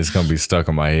 it's gonna be stuck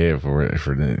in my head for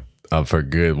a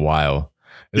good while.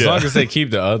 As long as they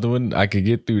keep the other one, I could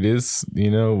get through this.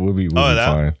 You know, we'll be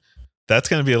fine. That's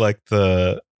gonna be like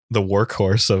the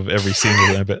workhorse of every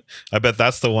season. I bet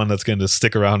that's the one that's going to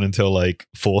stick around until like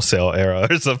Full Sail era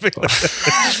or something. Like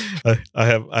that. I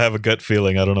have a gut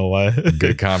feeling. I don't know why.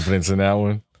 Good confidence in that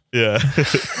one. Yeah.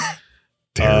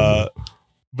 But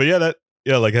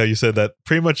like how you said, that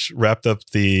pretty much wrapped up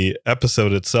the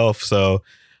episode itself. So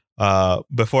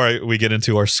before we get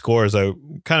into our scores, I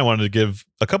kind of wanted to give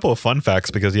a couple of fun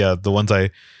facts because the ones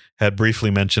I had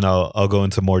briefly mentioned, I'll go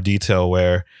into more detail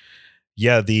where.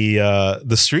 Yeah,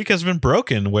 the streak has been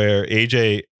broken where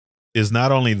AJ is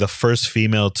not only the first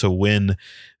female to win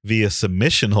via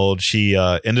submission hold, she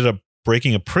ended up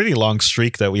breaking a pretty long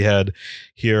streak that we had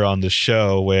here on the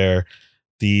show where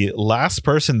the last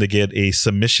person to get a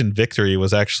submission victory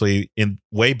was actually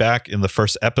way back in the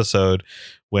first episode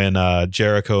when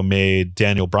Jericho made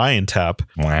Daniel Bryan tap.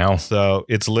 Wow. So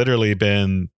it's literally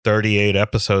been 38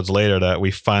 episodes later that we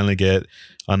finally get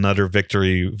another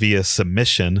victory via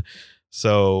submission.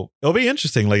 So it'll be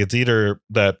interesting. Like it's either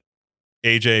that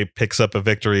AJ picks up a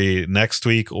victory next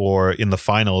week or in the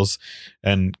finals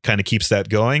and kind of keeps that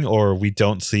going, or we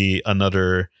don't see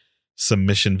another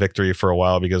submission victory for a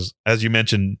while because as you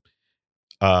mentioned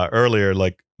earlier,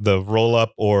 like the roll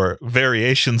up or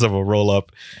variations of a roll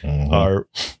up are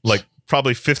like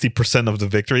probably 50% of the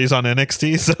victories on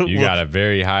NXT. So you got a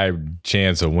very high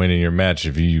chance of winning your match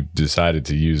if you decided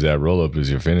to use that roll up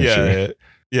as your finisher.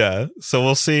 Yeah, so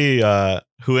we'll see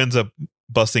who ends up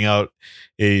busting out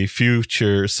a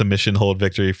future submission hold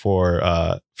victory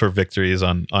for victories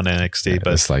on NXT. Yeah,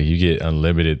 but it's like you get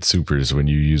unlimited supers when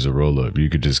you use a roll up. You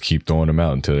could just keep throwing them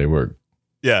out until they work.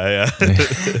 Yeah.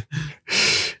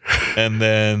 And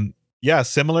then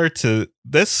similar to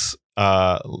this,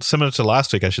 similar to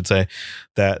last week, I should say,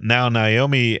 that now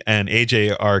Naomi and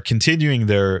AJ are continuing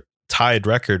their tied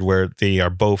record where they are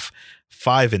both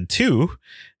 5-2.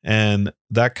 And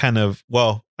that kind of,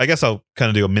 I guess I'll kind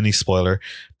of do a mini spoiler,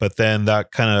 but then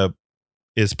that kind of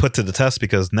is put to the test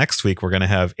because next week we're going to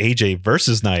have AJ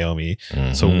versus Naomi.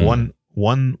 Mm-hmm. So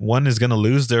one is going to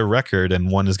lose their record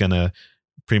and one is going to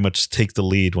pretty much take the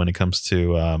lead when it comes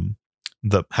to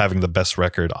having the best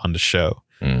record on the show.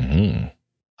 Mm-hmm.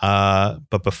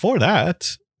 But before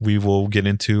that, we will get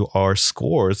into our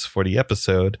scores for the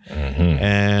episode. Mm-hmm.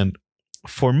 And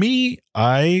for me,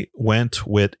 I went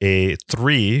with a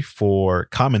 3 for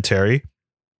commentary.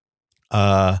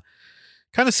 Kind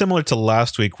of similar to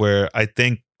last week where I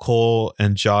think Cole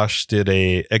and Josh did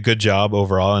a good job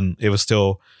overall and it was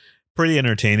still pretty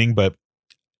entertaining. But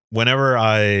whenever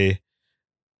I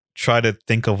try to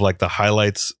think of like the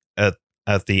highlights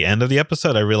at the end of the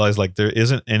episode, I realized like there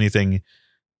isn't anything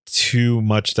too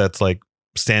much that's like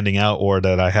standing out or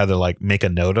that I had to like make a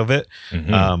note of it.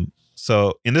 Mm-hmm.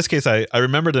 So in this case, I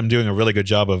remember them doing a really good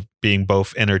job of being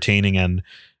both entertaining and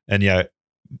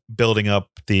building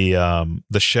up the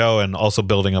show and also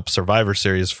building up Survivor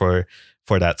Series for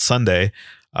that Sunday.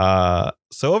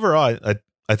 So overall,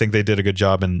 I think they did a good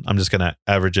job, and I'm just gonna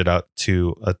average it out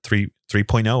to a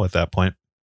 3.0 at that point.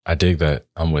 I dig that.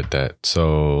 I'm with that.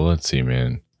 So let's see,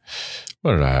 man.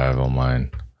 What did I have on mine?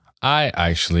 I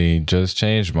actually just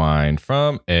changed mine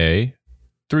from a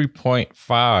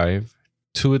 3.5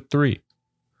 to a 3.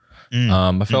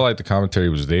 I felt like the commentary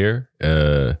was there.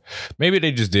 Maybe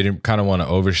they just didn't kind of want to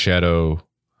overshadow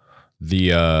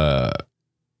the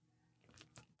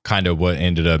kind of what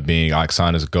ended up being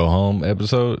Oksana's go home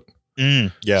episode.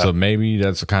 Yeah. So maybe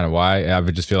that's kind of why. I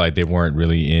would just feel like they weren't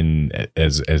really in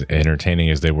as entertaining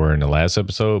as they were in the last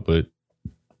episode, but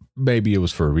maybe it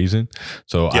was for a reason.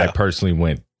 So I personally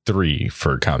went 3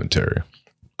 for commentary.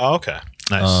 Oh, okay.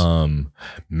 Nice.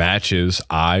 Matches,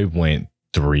 I went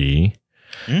 3.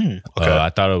 Okay. I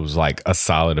thought it was like a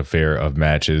solid affair of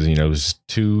matches. You know, it was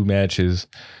 2 matches,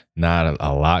 not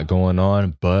a lot going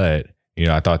on, but you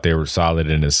know, I thought they were solid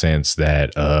in the sense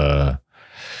that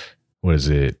what is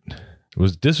it?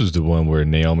 This was the one where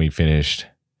Naomi finished.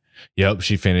 Yep,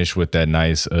 she finished with that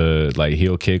nice like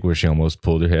heel kick where she almost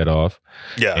pulled her head off.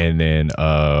 Yeah. And then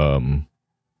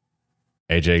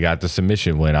AJ got the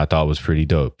submission win. I thought was pretty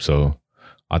dope. So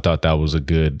I thought that was a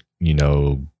good, you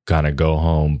know, kind of go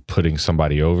home, putting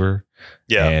somebody over.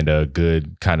 Yeah. And a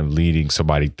good kind of leading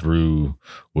somebody through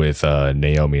with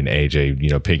Naomi and AJ, you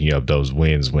know, picking up those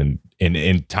wins when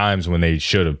in times when they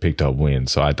should have picked up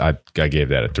wins. So I gave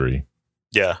that a 3.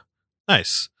 Yeah.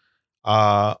 Nice.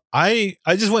 I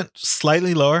just went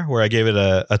slightly lower where I gave it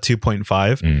a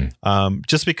 2.5.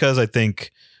 Just because I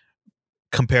think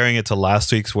comparing it to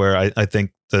last week's, where I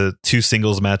think the two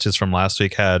singles matches from last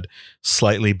week had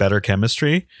slightly better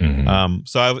chemistry.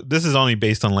 This is only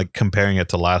based on like comparing it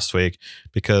to last week,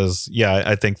 because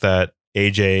I think that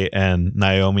AJ and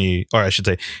Naomi, or I should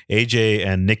say AJ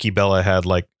and Nikki Bella, had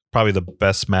like probably the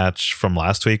best match from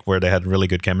last week, where they had really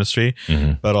good chemistry.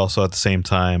 But also at the same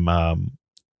time,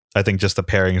 I think just the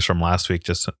pairings from last week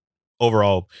just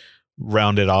overall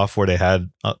rounded off where they had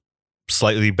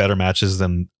slightly better matches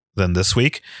than this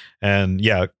week. And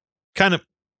kind of,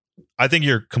 I think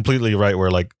you're completely right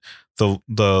where like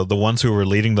the ones who were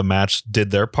leading the match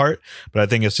did their part, but I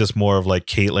think it's just more of like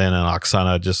Caitlyn and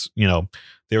Oksana, just, you know,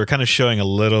 they were kind of showing a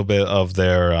little bit of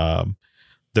their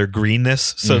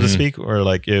greenness, so to speak, or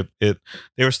like they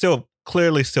were still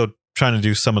clearly still trying to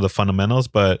do some of the fundamentals,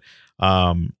 but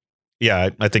I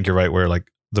think you're right where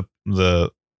like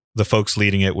the folks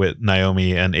leading it with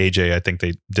Naomi and AJ, I think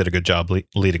they did a good job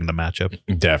leading the matchup.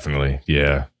 Definitely.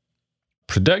 Yeah.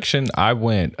 Production, I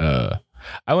went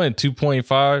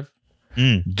 2.5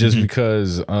 just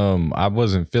because I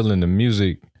wasn't feeling the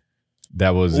music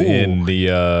that was in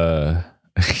the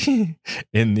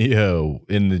in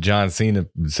the John Cena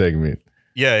segment.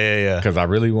 Yeah. Because I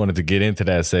really wanted to get into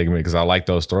that segment because I like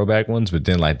those throwback ones, but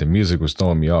then like the music was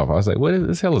throwing me off. I was like, what is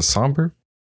this? Hell is somber?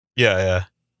 Yeah.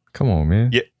 Come on,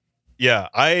 man. Yeah.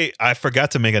 I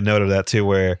forgot to make a note of that too,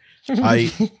 where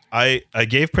I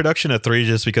gave production a 3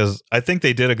 just because I think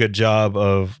they did a good job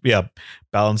of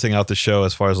balancing out the show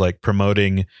as far as like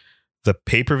promoting the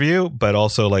pay-per-view, but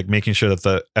also like making sure that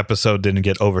the episode didn't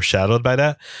get overshadowed by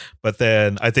that. But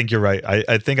then I think you're right.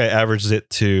 I think I averaged it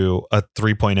to a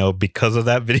 3.0 because of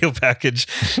that video package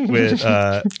with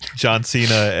John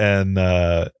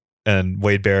Cena and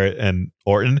Wade Barrett and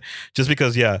Orton, just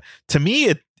because to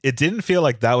me it didn't feel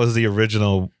like that was the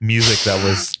original music that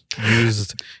was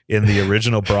used in the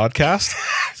original broadcast.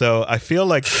 So I feel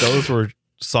like those were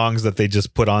songs that they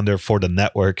just put on there for the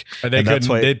network. And it was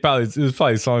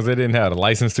probably songs they didn't have a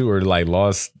license to or like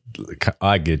lost.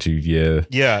 I get you.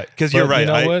 Yeah. Because you're right. You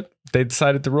know what? They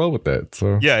decided to roll with that.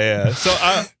 So yeah. So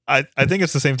I think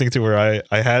it's the same thing too, where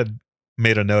I had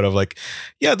made a note of like,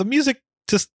 the music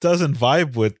just doesn't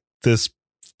vibe with this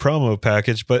promo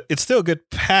package, but it's still a good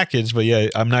package. But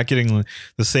I'm not getting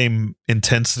the same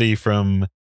intensity from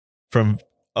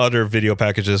other video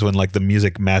packages when like the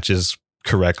music matches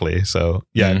correctly. So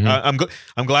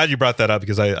I'm glad you brought that up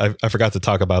because I forgot to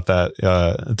talk about that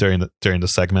during the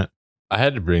segment. I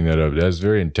had to bring that up. That's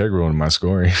very integral in my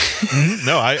scoring.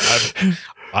 No,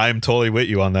 I'm totally with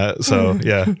you on that. So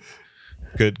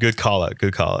good call out.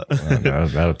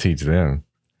 That'll teach them.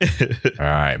 All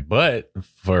right, but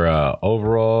for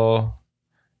overall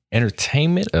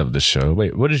entertainment of the show,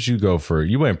 wait, what did you go for?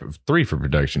 You went 3 for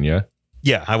production, yeah?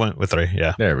 Yeah, I went with 3.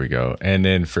 Yeah, there we go. And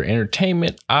then for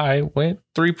entertainment, I went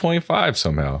 3.5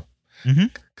 somehow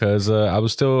because I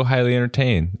was still highly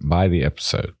entertained by the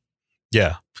episode.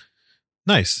 Yeah,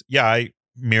 nice. Yeah, I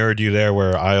mirrored you there,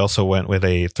 where I also went with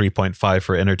a 3.5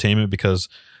 for entertainment because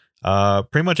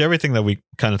pretty much everything that we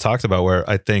kind of talked about. Where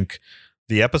I think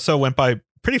the episode went by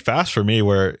pretty fast for me,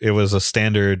 where it was a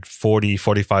standard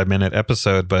 40-45 minute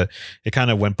episode, but it kind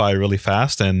of went by really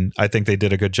fast. And I think they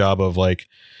did a good job of like,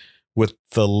 with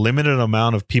the limited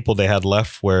amount of people they had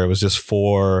left, where it was just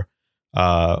 4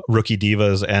 rookie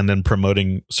divas and then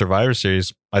promoting Survivor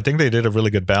Series, I think they did a really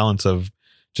good balance of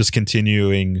just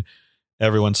continuing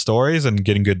everyone's stories and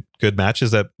getting good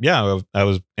matches that, I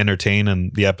was entertained,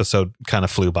 and the episode kind of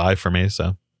flew by for me.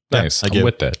 So nice. I'm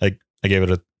with that. I gave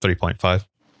it a 3.5.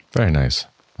 Very nice.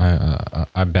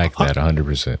 I back that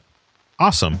 100%.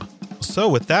 Awesome. So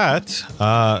with that,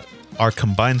 our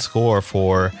combined score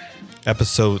for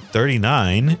episode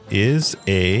 39 is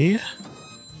a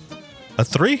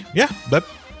 3. Yeah, that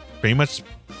pretty much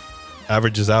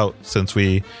averages out, since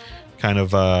we kind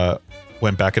of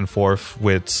went back and forth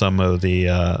with some of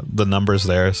the numbers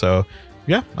there. So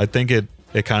I think it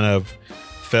kind of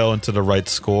fell into the right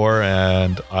score,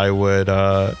 and I would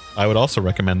also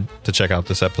recommend to check out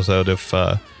this episode if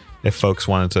folks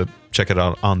wanted to check it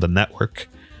out on the network.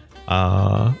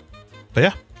 But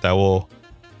that will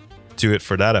do it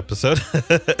for that episode.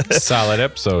 Solid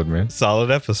episode, man.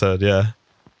 Solid episode, yeah.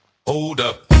 Hold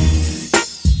up.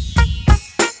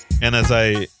 And as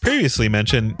I previously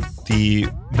mentioned, the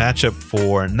matchup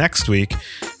for next week,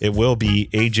 it will be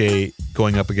AJ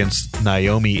going up against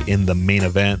Naomi in the main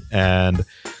event. And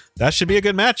that should be a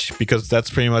good match because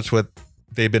that's pretty much what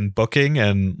they've been booking.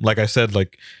 And like I said,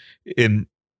 like in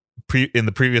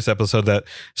the previous episode, that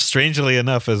strangely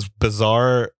enough, as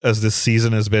bizarre as this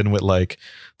season has been with like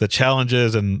the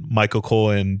challenges and Michael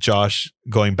Cole and Josh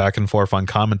going back and forth on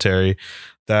commentary,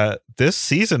 that this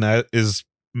season is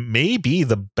maybe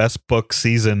the best book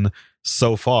season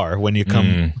so far when it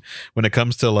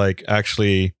comes to like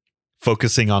actually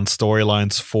focusing on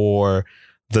storylines for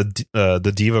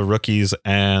the Diva rookies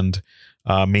and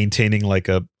maintaining like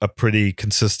a pretty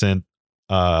consistent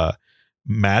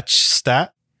match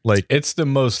stat. Like it's the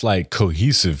most like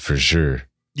cohesive for sure.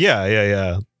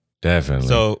 Yeah. Definitely.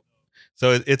 So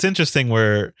it's interesting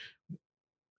where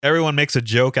everyone makes a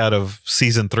joke out of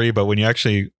season 3, but when you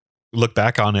actually look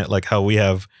back on it, like how we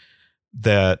have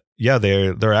that,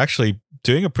 they're actually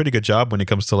doing a pretty good job when it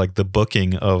comes to like the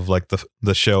booking of like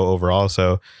the show overall.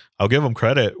 So I'll give them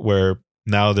credit where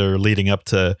now they're leading up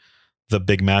to the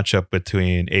big matchup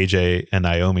between AJ and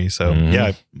Naomi. So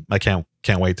yeah, I can't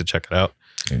wait to check it out.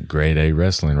 Grade A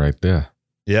wrestling right there.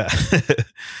 Yeah.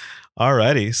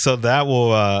 Alrighty. So that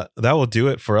will do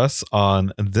it for us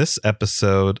on this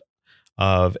episode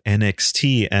of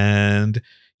NXT. And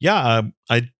yeah,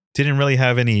 I didn't really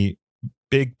have any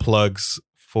big plugs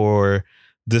for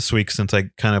this week since I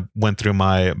kind of went through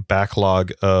my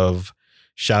backlog of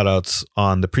shout outs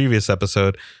on the previous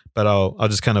episode, but I'll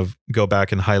just kind of go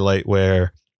back and highlight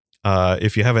where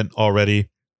if you haven't already,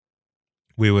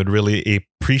 we would really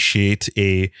appreciate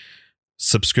a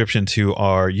subscription to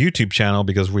our YouTube channel,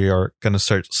 because we are going to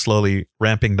start slowly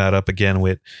ramping that up again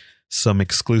with some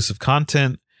exclusive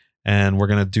content, and we're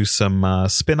going to do some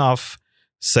spin-off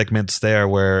segments there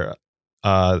where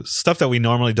stuff that we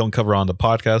normally don't cover on the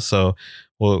podcast. So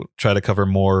we'll try to cover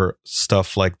more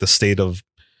stuff like the state of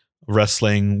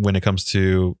wrestling when it comes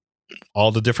to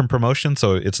all the different promotions.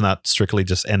 So it's not strictly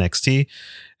just NXT.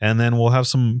 And then we'll have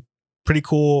some pretty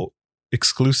cool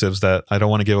exclusives that I don't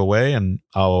want to give away, and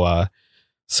I'll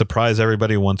surprise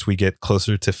everybody once we get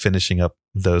closer to finishing up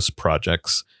those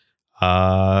projects.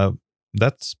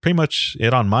 That's pretty much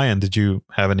it on my end. Did you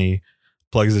have any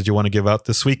plugs that you want to give out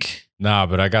this week? Nah,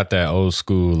 but I got that old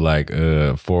school like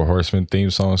Four Horsemen theme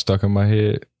song stuck in my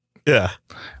head. Yeah.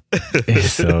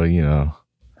 So, you know,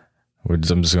 I'm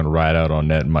just going to ride out on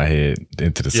that in my head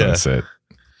into the sunset.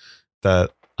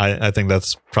 That I think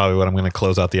that's probably what I'm going to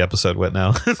close out the episode with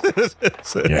now.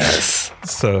 Yes.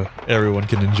 So everyone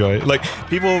can enjoy it. Like,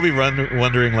 people will be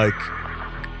wondering like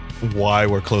why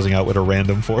we're closing out with a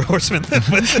random Four Horsemen.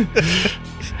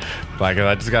 Like,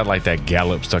 I just got like that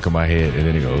gallop stuck in my head, and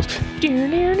then it goes.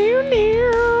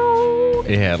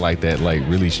 It had like that like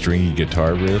really stringy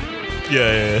guitar riff.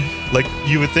 Yeah. Like,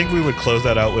 you would think we would close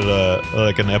that out with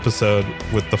an episode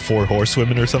with the Four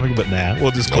Horsewomen or something, but nah, we'll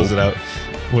just close it out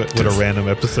with a random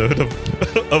episode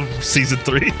of season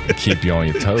 3. Keep you on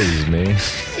your toes, man.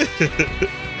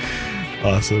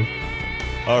 Awesome.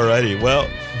 Alrighty, well,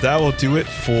 that will do it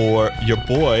for your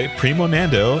boy Primo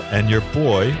Nando and your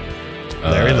boy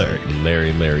Larry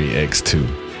Larry X2.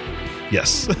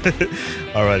 Yes.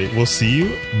 Alrighty, we'll see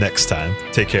you next time.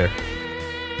 Take care.